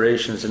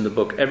inspirations in the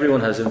book?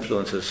 Everyone has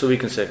influences, so we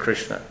can say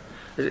Krishna.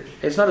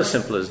 It's not as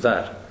simple as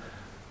that.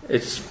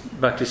 It's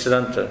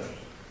Bhaktisiddhanta.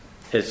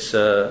 It's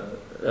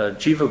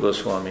Jiva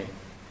Goswami.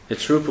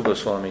 It's Rupa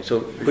Goswami.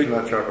 So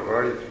Vishwanath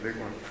Chakravarti is a big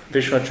one.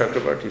 Vishwanath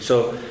Chakravarti.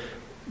 So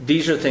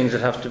these are things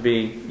that have to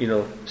be,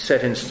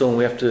 set in stone.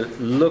 We have to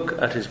look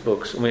at his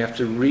books, and we have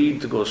to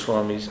read the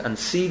Goswamis and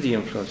see the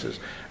influences,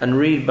 and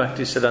read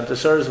Bhaktisiddhanta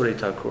Saraswati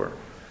Thakur.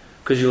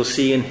 Because you'll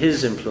see in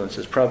his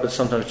influences, Prabhupada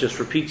sometimes just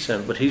repeats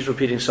him, but he's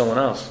repeating someone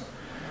else.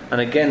 And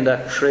again,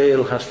 that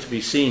trail has to be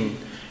seen.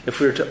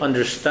 If we were to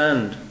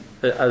understand,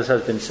 as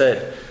has been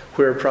said,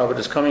 where Prabhupada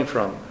is coming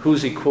from,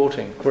 who's he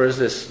quoting, where is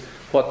this,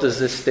 what does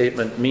this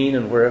statement mean,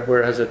 and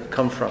where has it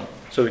come from,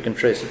 so we can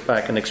trace it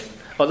back. And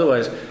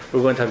otherwise,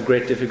 we're going to have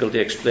great difficulty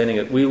explaining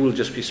it. We will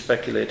just be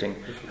speculating,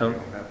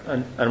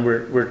 and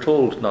we're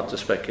told not to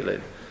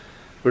speculate.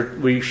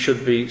 We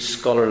should be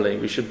scholarly,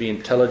 we should be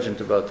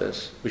intelligent about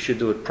this. We should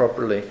do it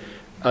properly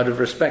out of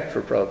respect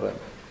for Prabhupada.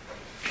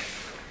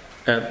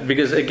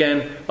 Because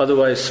again,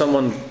 otherwise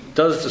someone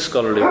does the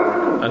scholarly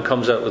work and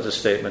comes out with a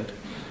statement,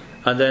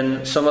 and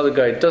then some other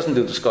guy doesn't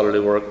do the scholarly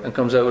work and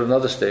comes out with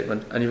another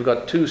statement, and you've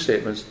got two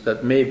statements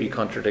that may be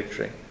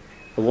contradictory.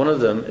 But one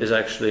of them is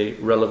actually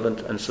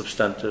relevant and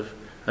substantive,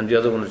 and the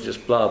other one is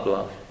just blah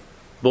blah.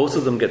 Both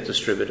of them get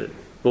distributed.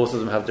 Both of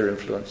them have their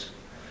influence.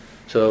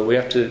 So we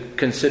have to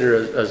consider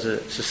as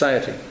a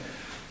society,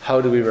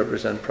 how do we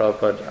represent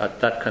Prabhupada at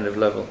that kind of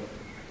level?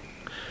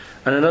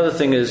 And another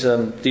thing is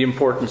the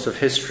importance of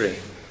history.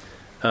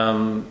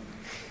 I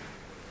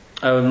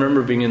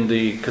remember being in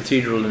the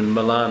cathedral in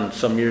Milan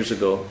some years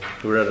ago.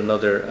 We were at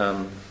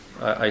another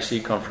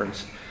IC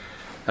conference.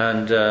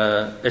 And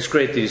it's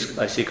great, these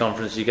IC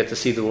conferences, you get to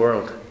see the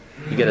world.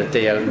 You get a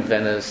day out in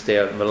Venice, day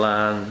out in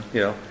Milan,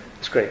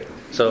 it's great.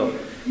 So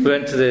we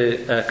went to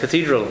the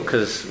cathedral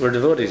because we're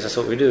devotees, that's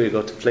what we do. We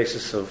go to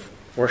places of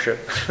worship.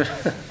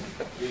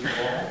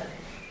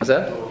 What's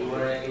that?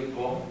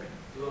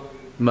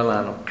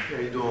 Milano. How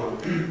you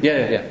doing?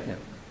 Yeah.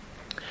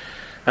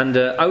 And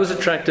I was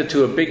attracted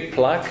to a big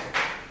plaque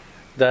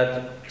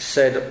that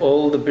said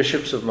all the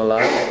bishops of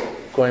Milan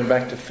going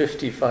back to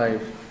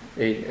 55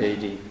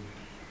 AD.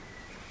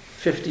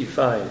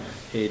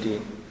 55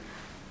 AD,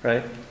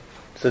 right?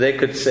 So they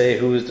could say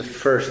who was the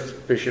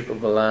first bishop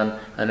of Milan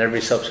and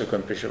every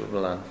subsequent bishop of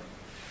Milan.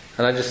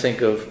 And I just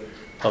think of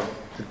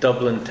the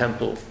Dublin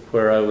temple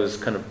where I was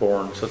kind of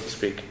born, so to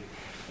speak.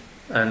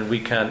 And we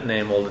can't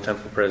name all the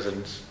temple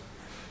presidents.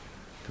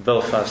 The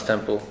Belfast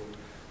temple,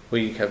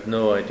 we have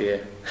no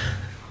idea.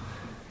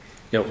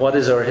 What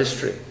is our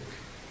history?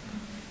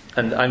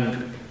 And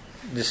I'm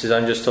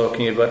just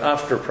talking about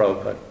after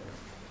Prabhupada.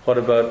 What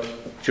about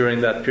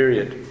during that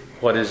period?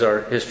 What is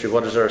our history?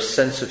 What is our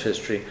sense of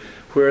history?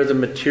 Where are the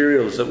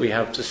materials that we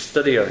have to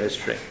study our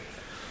history?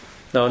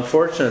 Now,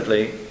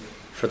 unfortunately,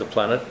 for the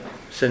planet,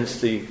 since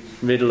the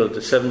middle of the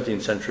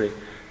 17th century,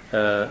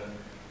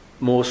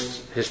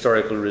 most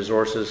historical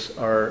resources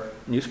are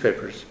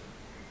newspapers.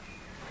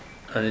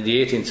 And in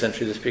the 18th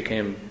century,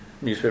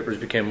 newspapers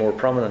became more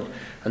prominent,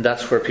 and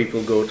that's where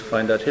people go to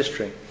find out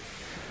history.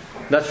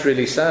 That's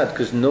really sad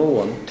because no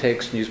one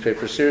takes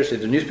newspapers seriously.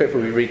 The newspaper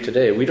we read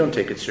today, we don't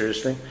take it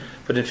seriously,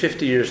 but in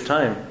 50 years'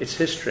 time, it's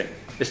history.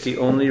 It's the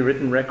only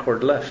written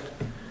record left.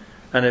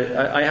 And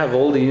I have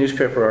all the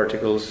newspaper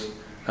articles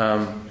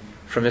from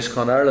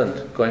ISKCON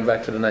Ireland going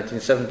back to the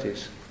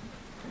 1970s.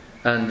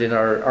 And in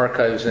our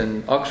archives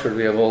in Oxford,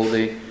 we have all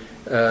the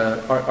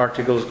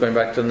articles going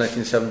back to the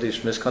 1970s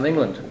from ISKCON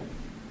England.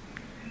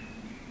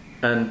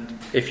 And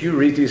if you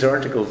read these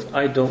articles,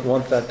 I don't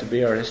want that to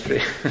be our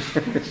history.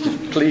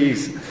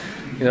 Please,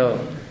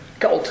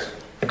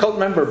 cult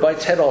member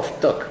bites head off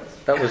duck.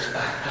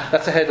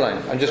 That's a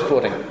headline. I'm just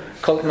quoting.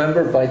 Cult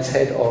member bites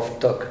head off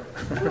duck.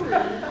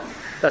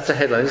 That's a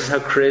headline. This is how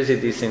crazy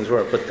these things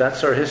were. But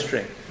that's our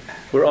history.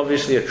 We're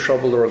obviously a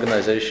troubled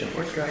organization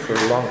for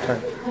a long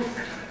time.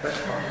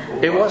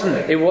 It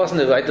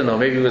wasn't. I don't know.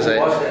 Maybe it was a.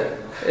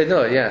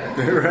 No, yeah.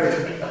 Right.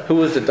 Who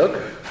was the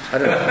duck? I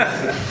don't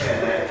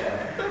know.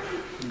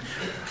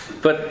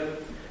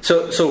 But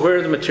so where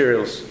are the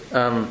materials?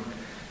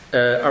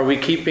 Are we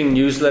keeping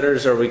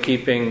newsletters? Are we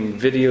keeping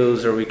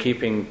videos? Are we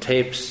keeping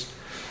tapes?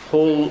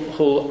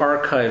 Whole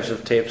archives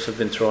of tapes have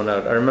been thrown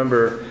out. I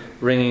remember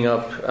ringing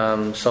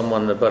up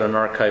someone about an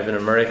archive in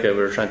America. We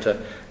were trying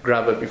to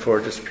grab it before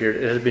it disappeared.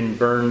 It had been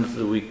burned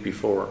the week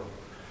before.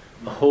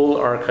 A whole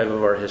archive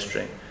of our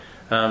history.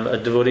 A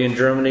devotee in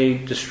Germany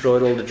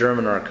destroyed all the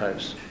German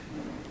archives.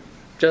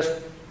 Just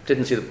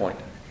didn't see the point.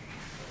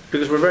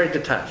 Because we're very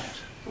detached.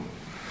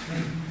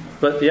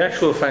 But the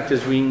actual fact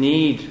is we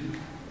need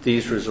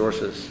these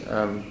resources.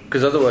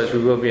 Because otherwise we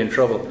will be in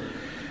trouble.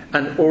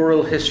 And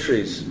oral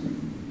histories.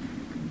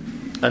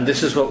 And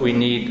this is what we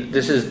need.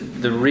 This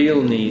is the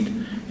real need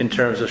in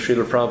terms of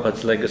Srila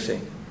Prabhupada's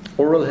legacy.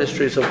 Oral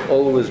histories have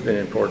always been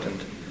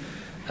important.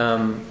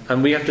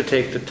 And we have to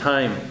take the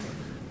time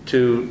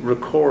to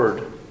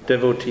record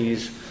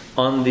devotees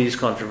on these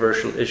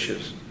controversial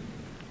issues.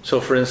 So,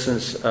 for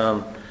instance,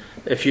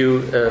 if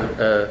you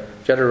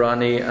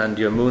Jadharani and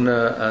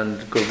Yamuna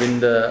and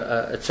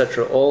Govinda,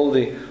 etc., all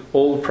the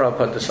old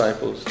Prabhupada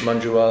disciples,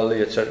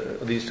 Manjuali, etc.,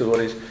 these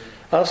devotees,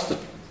 ask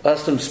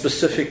them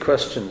specific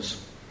questions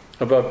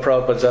about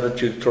Prabhupada's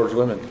attitude towards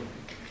women.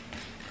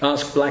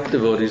 Ask black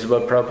devotees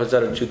about Prabhupada's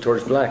attitude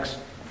towards blacks.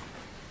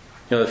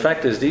 The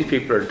fact is, these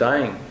people are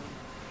dying.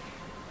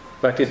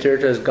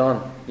 Bhakti-tirtha is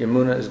gone.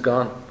 Yamuna is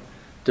gone.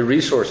 The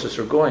resources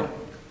are going.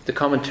 The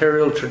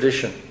commentarial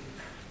tradition.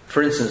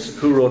 For instance,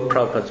 who wrote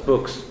Prabhupada's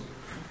books?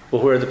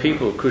 Well, where are the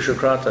people?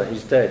 Kushakrata,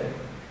 he's dead.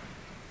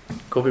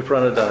 Gopi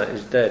Pranadana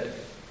is dead.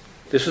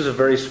 This was a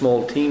very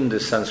small team,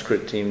 this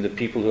Sanskrit team, the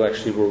people who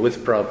actually were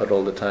with Prabhupada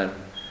all the time.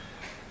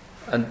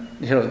 And,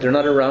 they're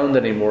not around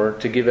anymore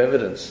to give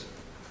evidence.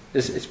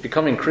 It's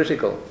becoming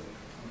critical.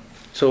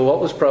 So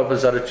what was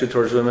Prabhupada's attitude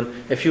towards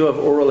women? If you have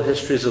oral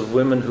histories of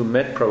women who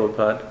met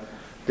Prabhupada,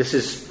 this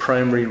is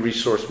primary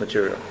resource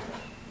material.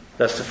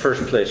 That's the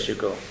first place you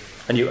go.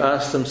 And you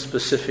ask them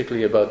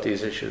specifically about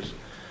these issues.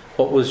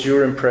 What was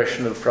your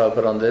impression of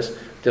Prabhupada on this?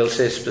 They'll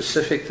say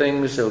specific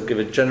things, they'll give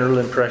a general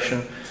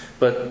impression,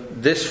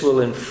 but this will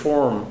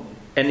inform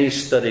any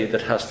study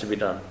that has to be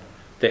done.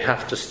 They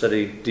have to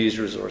study these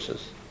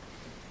resources.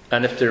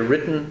 And if they're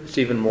written, it's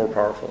even more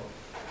powerful.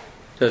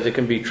 So they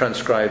can be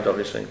transcribed,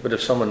 obviously, but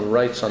if someone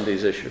writes on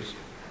these issues.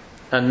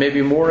 And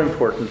maybe more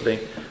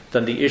importantly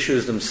than the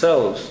issues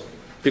themselves,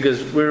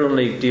 because we're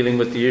only dealing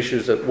with the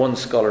issues that one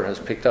scholar has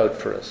picked out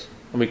for us,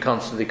 and we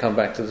constantly come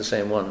back to the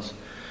same ones.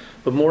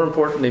 But more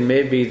importantly,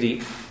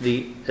 maybe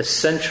the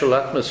essential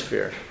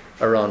atmosphere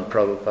around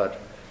Prabhupada,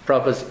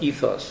 Prabhupada's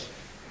ethos.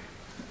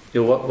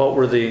 What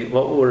was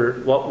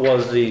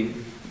the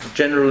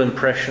general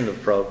impression of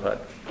Prabhupada,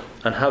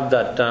 and have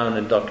that down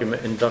in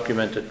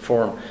documented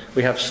form.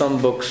 We have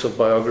some books of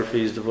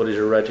biographies, devotees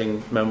are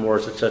writing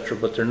memoirs, etc.,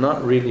 but they're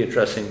not really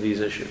addressing these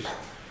issues.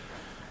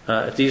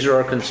 If these are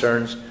our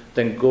concerns,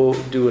 then go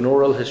do an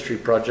oral history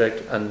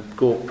project and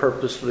go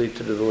purposefully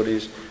to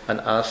devotees and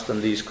ask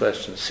them these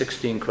questions,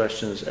 16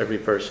 questions every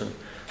person.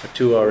 a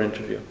 2-hour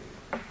interview.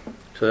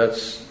 So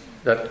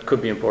that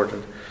could be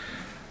important.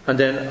 And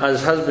then,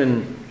 as has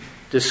been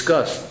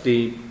discussed,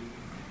 the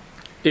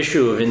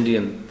issue of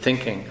Indian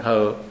thinking,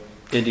 how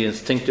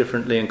Indians think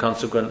differently, and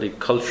consequently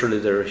culturally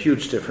there are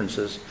huge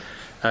differences.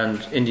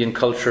 And Indian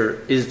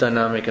culture is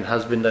dynamic and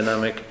has been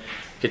dynamic.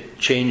 It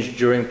changed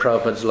during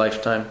Prabhupada's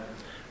lifetime.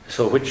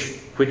 So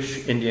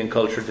which Indian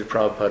culture did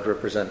Prabhupada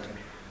represent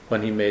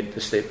when he made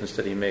the statements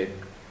that he made?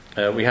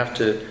 We have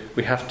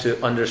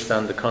to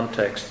understand the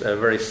context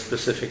very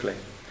specifically.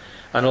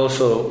 And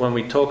also, when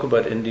we talk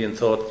about Indian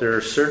thought, there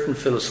are certain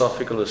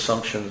philosophical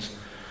assumptions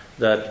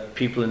that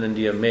people in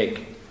India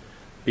make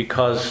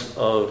because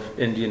of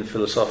Indian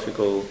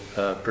philosophical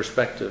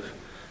perspective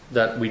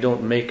that we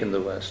don't make in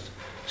the West.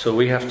 So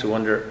we have to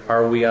wonder,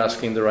 are we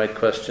asking the right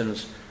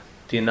questions?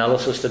 The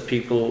analysis that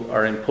people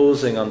are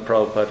imposing on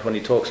Prabhupada when he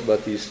talks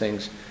about these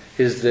things,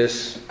 is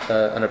this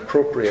an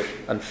appropriate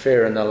and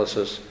fair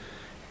analysis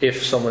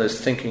if someone is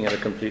thinking in a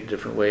completely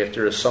different way, if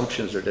their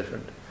assumptions are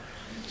different?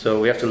 So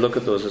we have to look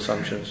at those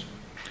assumptions.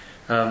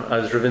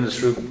 As Ravindra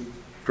Swarup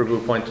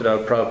Prabhu pointed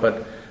out,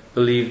 Prabhupada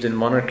believed in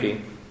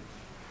monarchy,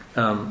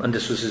 and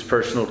this was his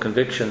personal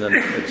conviction, and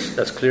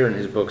that's clear in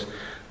his books.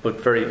 But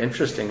very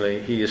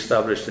interestingly, he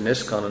established in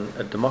ISKCON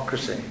a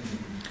democracy.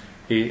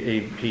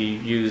 He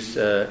used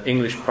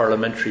English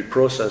parliamentary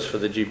process for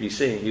the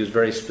GBC. He was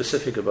very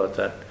specific about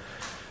that.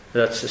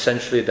 That's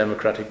essentially a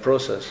democratic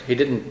process. He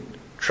didn't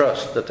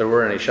trust that there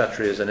were any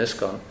Kshatriyas in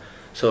ISKCON.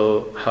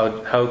 So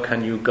how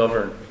can you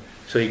govern?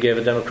 So he gave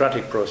a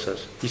democratic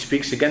process. He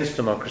speaks against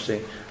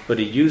democracy, but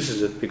he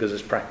uses it because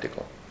it's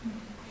practical.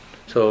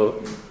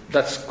 So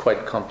that's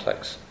quite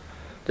complex.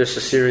 There's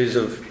a series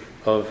of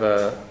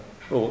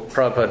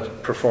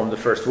Prabhupada performed the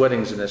first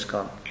weddings in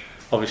ISKCON.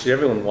 Obviously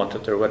everyone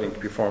wanted their wedding to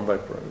be performed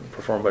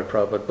by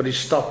Prabhupada, but he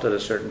stopped at a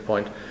certain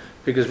point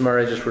because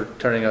marriages were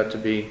turning out to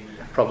be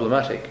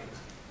problematic.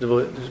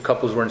 The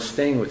couples weren't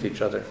staying with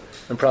each other.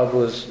 And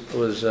Prabhupada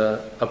was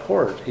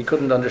abhorred. He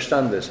couldn't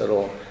understand this at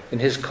all. In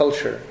his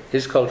culture,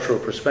 his cultural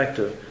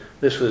perspective,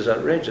 this was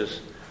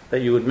outrageous.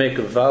 That you would make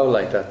a vow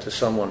like that to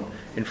someone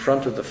in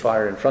front of the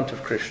fire, in front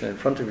of Krishna, in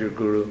front of your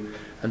guru,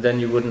 and then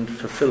you wouldn't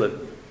fulfill it.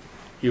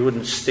 You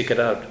wouldn't stick it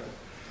out.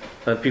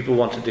 And people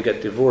wanted to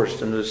get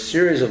divorced. And there was a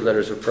series of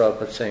letters of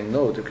Prabhupada saying,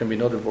 no, there can be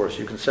no divorce.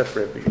 You can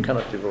separate, but you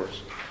cannot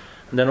divorce.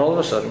 And then all of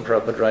a sudden,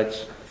 Prabhupada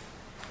writes,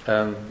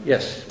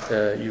 yes,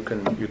 you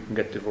can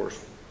get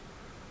divorced.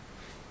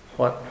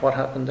 What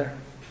happened there?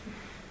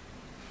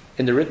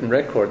 In the written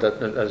record,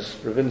 that, as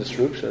Ravindra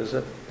Swarup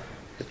says,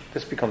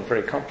 this becomes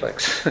very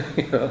complex.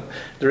 The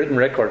written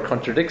record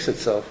contradicts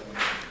itself.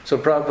 So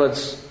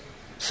Prabhupada's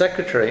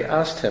secretary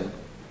asked him,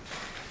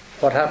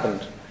 what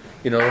happened?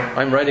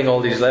 I'm writing all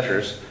these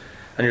letters,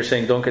 and you're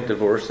saying don't get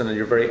divorced, and then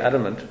you're very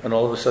adamant, and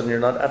all of a sudden you're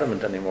not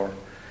adamant anymore.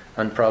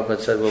 And Prabhupada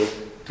said, well,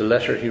 the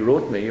letter he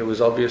wrote me, it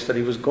was obvious that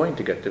he was going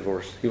to get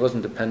divorced. He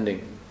wasn't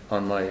depending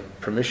on my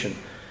permission.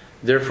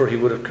 Therefore, he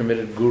would have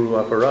committed Guru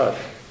Aparadh,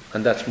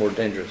 and that's more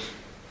dangerous.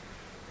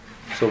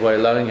 So by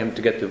allowing him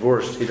to get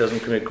divorced, he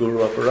doesn't commit Guru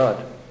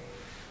Aparadh.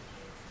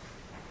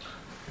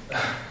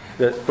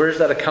 Where is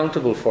that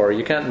accountable for?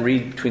 You can't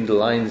read between the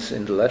lines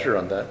in the letter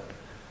on that.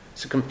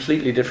 It's a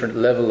completely different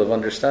level of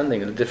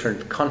understanding, and a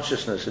different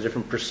consciousness, a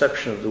different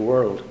perception of the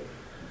world.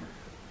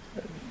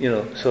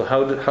 So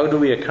how do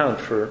we account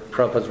for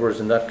Prabhupada's words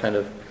in that kind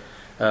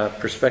of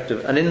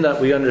perspective? And in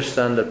that we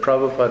understand that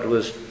Prabhupada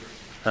was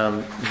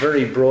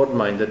very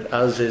broad-minded,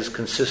 as is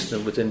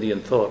consistent with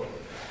Indian thought.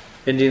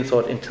 Indian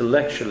thought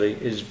intellectually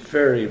is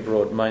very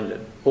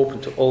broad-minded,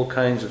 open to all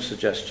kinds of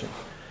suggestion,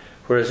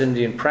 whereas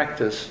Indian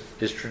practice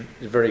is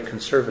very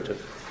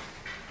conservative.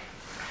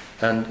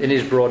 And in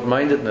his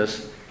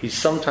broad-mindedness, he's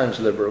sometimes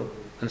liberal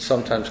and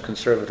sometimes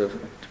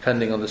conservative,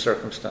 depending on the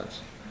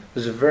circumstance.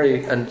 There's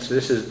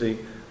this is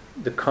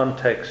the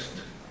context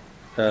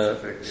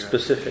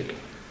specific.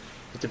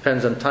 It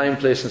depends on time,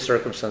 place, and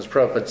circumstance.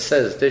 Prabhupada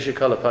says,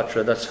 Deshakala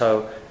Patra, that's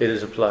how it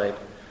is applied.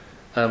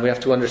 And we have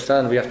to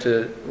understand, we have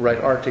to write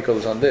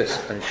articles on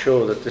this and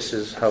show that this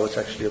is how it's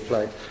actually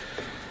applied.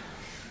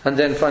 And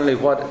then finally,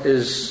 what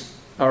is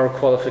our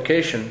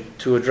qualification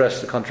to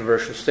address the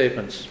controversial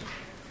statements?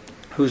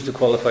 Who's the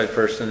qualified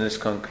person in this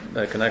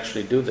that can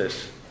actually do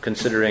this,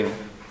 considering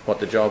what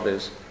the job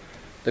is,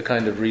 the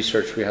kind of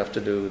research we have to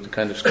do, the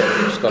kind of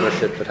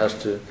scholarship that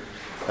has to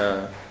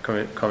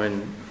come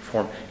in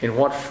form. In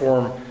what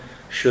form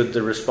should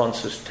the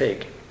responses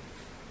take?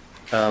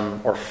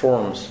 Or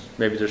forms?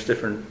 Maybe there's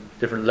different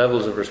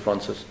levels of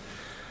responses.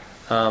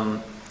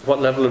 What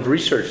level of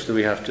research do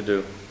we have to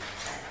do?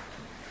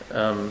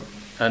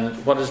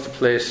 And what is the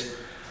place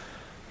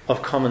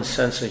of common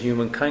sense and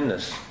human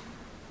kindness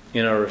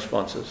in our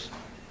responses?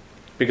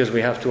 Because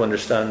we have to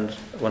understand,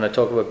 when I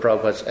talk about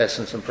Prabhupada's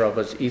essence and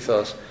Prabhupada's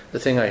ethos, the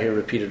thing I hear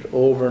repeated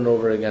over and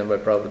over again by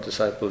Prabhupada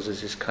disciples is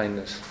his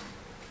kindness.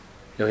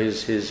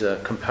 His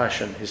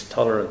compassion, his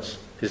tolerance,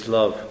 his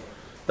love.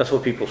 That's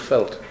what people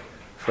felt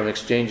from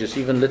exchanges,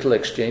 even little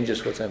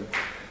exchanges with him.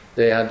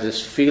 They had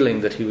this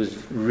feeling that he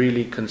was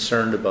really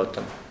concerned about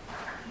them.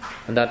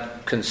 And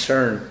that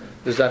concern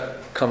does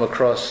that come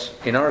across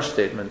in our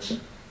statements?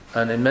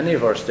 And in many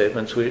of our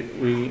statements,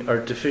 we are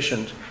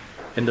deficient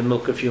in the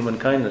milk of human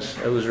kindness.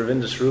 It was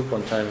Ravinder Swarup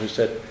one time who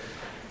said,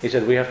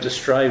 we have to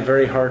strive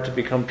very hard to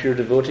become pure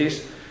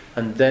devotees,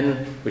 and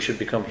then we should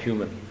become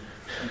human.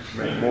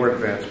 Right, more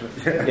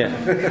advancement. Yeah.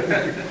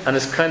 And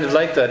it's kind of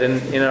like that.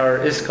 In our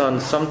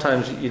ISKCON,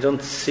 sometimes you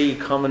don't see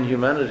common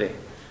humanity.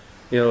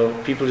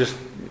 People just...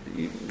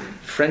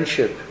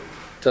 Friendship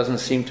doesn't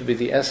seem to be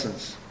the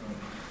essence.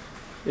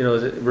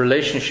 The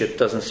relationship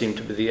doesn't seem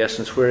to be the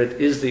essence, where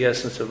it is the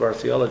essence of our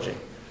theology.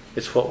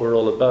 It's what we're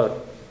all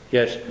about.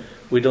 Yet,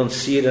 we don't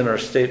see it in our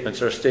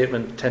statements. Our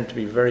statements tend to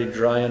be very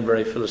dry and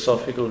very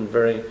philosophical and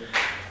very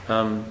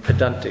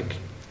pedantic,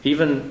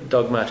 even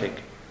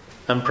dogmatic.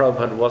 And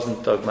Prabhupada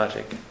wasn't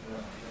dogmatic.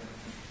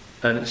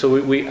 And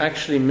so we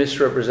actually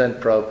misrepresent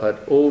Prabhupada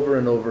over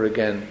and over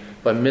again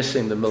by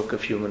missing the milk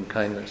of human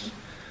kindness,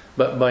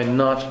 but by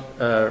not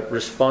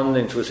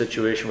responding to a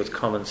situation with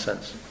common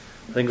sense.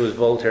 I think it was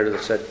Voltaire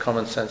that said,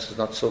 "Common sense is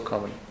not so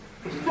common."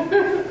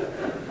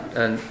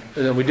 And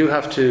we do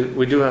have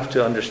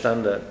to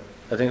understand that.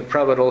 I think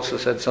Prabhupada also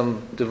said,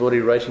 some devotee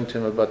writing to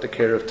him about the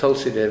care of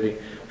Tulsi Devi,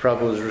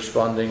 Prabhupada was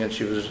responding and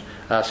she was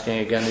asking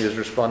again, he was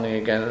responding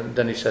again, and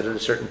then he said at a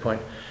certain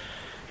point,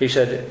 he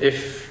said,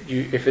 if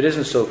it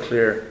isn't so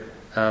clear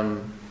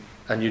and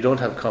you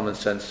don't have common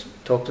sense,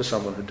 talk to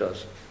someone who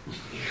does.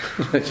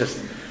 It's just,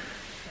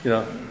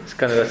 it's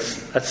kind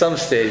of, at some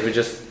stage we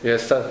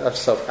have to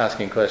stop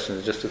asking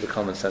questions, just do the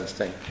common sense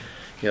thing.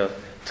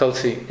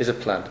 Tulsi is a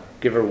plant.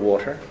 Give her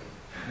water,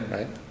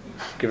 right?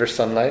 Give her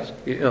sunlight.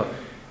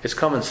 It's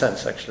common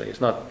sense, actually.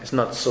 It's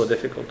not so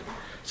difficult.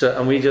 So,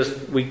 and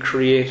we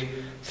create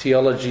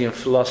theology and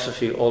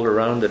philosophy all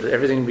around it.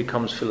 Everything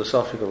becomes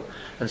philosophical,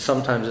 and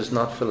sometimes it's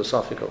not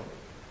philosophical.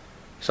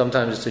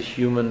 Sometimes it's a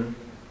human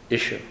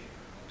issue.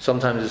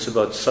 Sometimes it's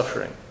about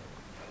suffering,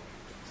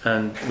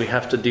 and we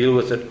have to deal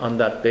with it on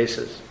that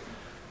basis,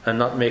 and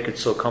not make it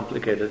so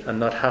complicated, and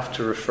not have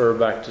to refer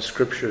back to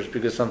scriptures,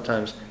 because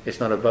sometimes it's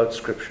not about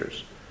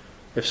scriptures.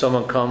 If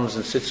someone comes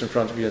and sits in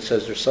front of you and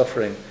says they're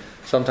suffering,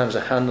 sometimes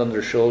a hand on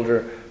their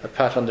shoulder, a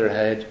pat on their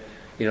head,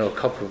 a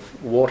cup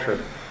of water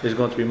is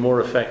going to be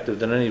more effective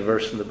than any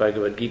verse in the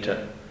Bhagavad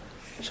Gita.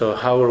 So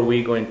how are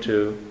we going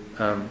to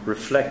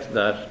reflect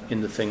that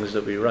in the things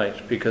that we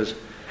write? Because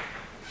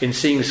in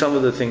seeing some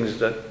of the things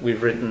that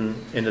we've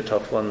written in the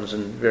Tough Ones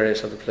and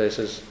various other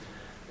places,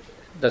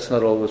 that's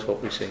not always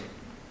what we see.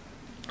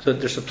 So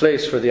there's a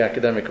place for the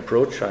academic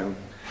approach. I'm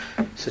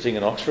sitting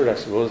in Oxford, I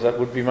suppose that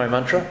would be my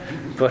mantra,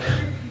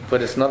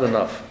 but it's not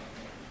enough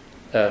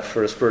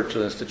for a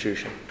spiritual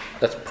institution.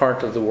 That's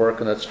part of the work,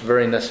 and that's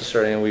very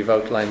necessary, and we've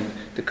outlined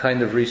the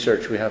kind of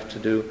research we have to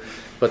do.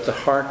 But the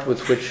heart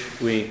with which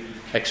we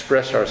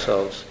express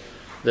ourselves,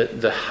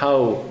 the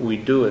how we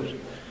do it,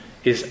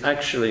 is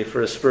actually,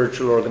 for a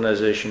spiritual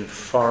organization,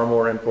 far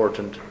more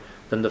important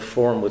than the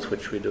form with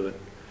which we do it.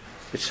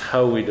 It's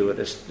how we do it.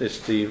 It's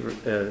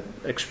the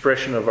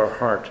expression of our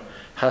heart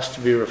has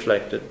to be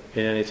reflected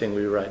in anything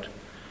we write.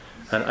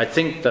 And I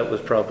think that was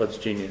Prabhupada's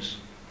genius.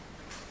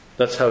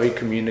 That's how he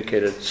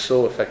communicated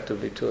so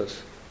effectively to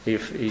us. He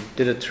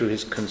did it through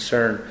his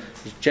concern,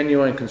 his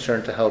genuine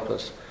concern to help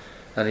us.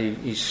 And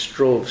he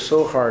strove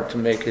so hard to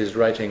make his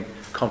writing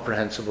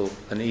comprehensible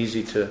and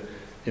easy to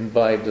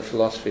imbibe the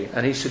philosophy.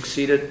 And he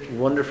succeeded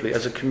wonderfully.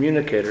 As a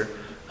communicator,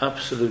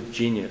 absolute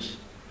genius.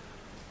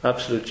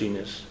 Absolute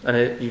genius.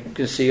 And you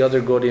can see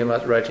other Gaudiya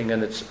Math writing,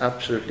 and it's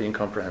absolutely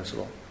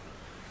incomprehensible.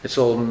 It's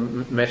all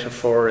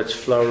metaphor, it's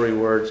flowery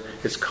words,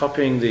 it's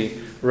copying the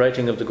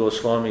writing of the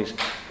Goswamis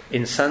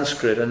in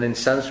Sanskrit, and in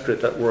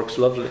Sanskrit that works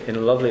in a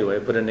lovely way,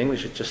 but in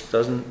English it just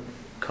doesn't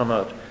come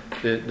out.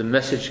 The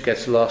message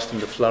gets lost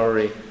in the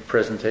flowery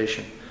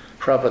presentation.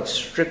 Prabhupada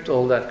stripped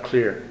all that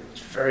clear.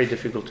 It's very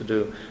difficult to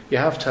do. You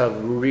have to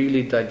have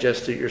really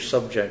digested your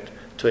subject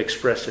to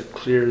express it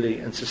clearly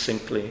and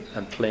succinctly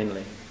and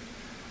plainly.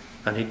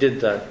 And he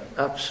did that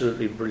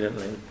absolutely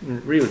brilliantly.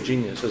 Real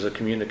genius as a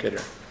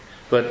communicator.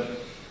 But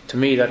to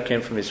me that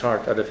came from his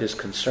heart, out of his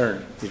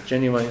concern. His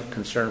genuine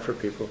concern for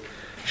people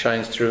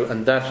shines through,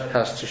 and that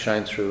has to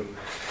shine through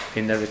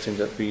in everything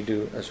that we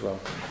do as well.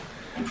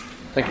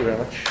 Thank you very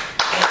much.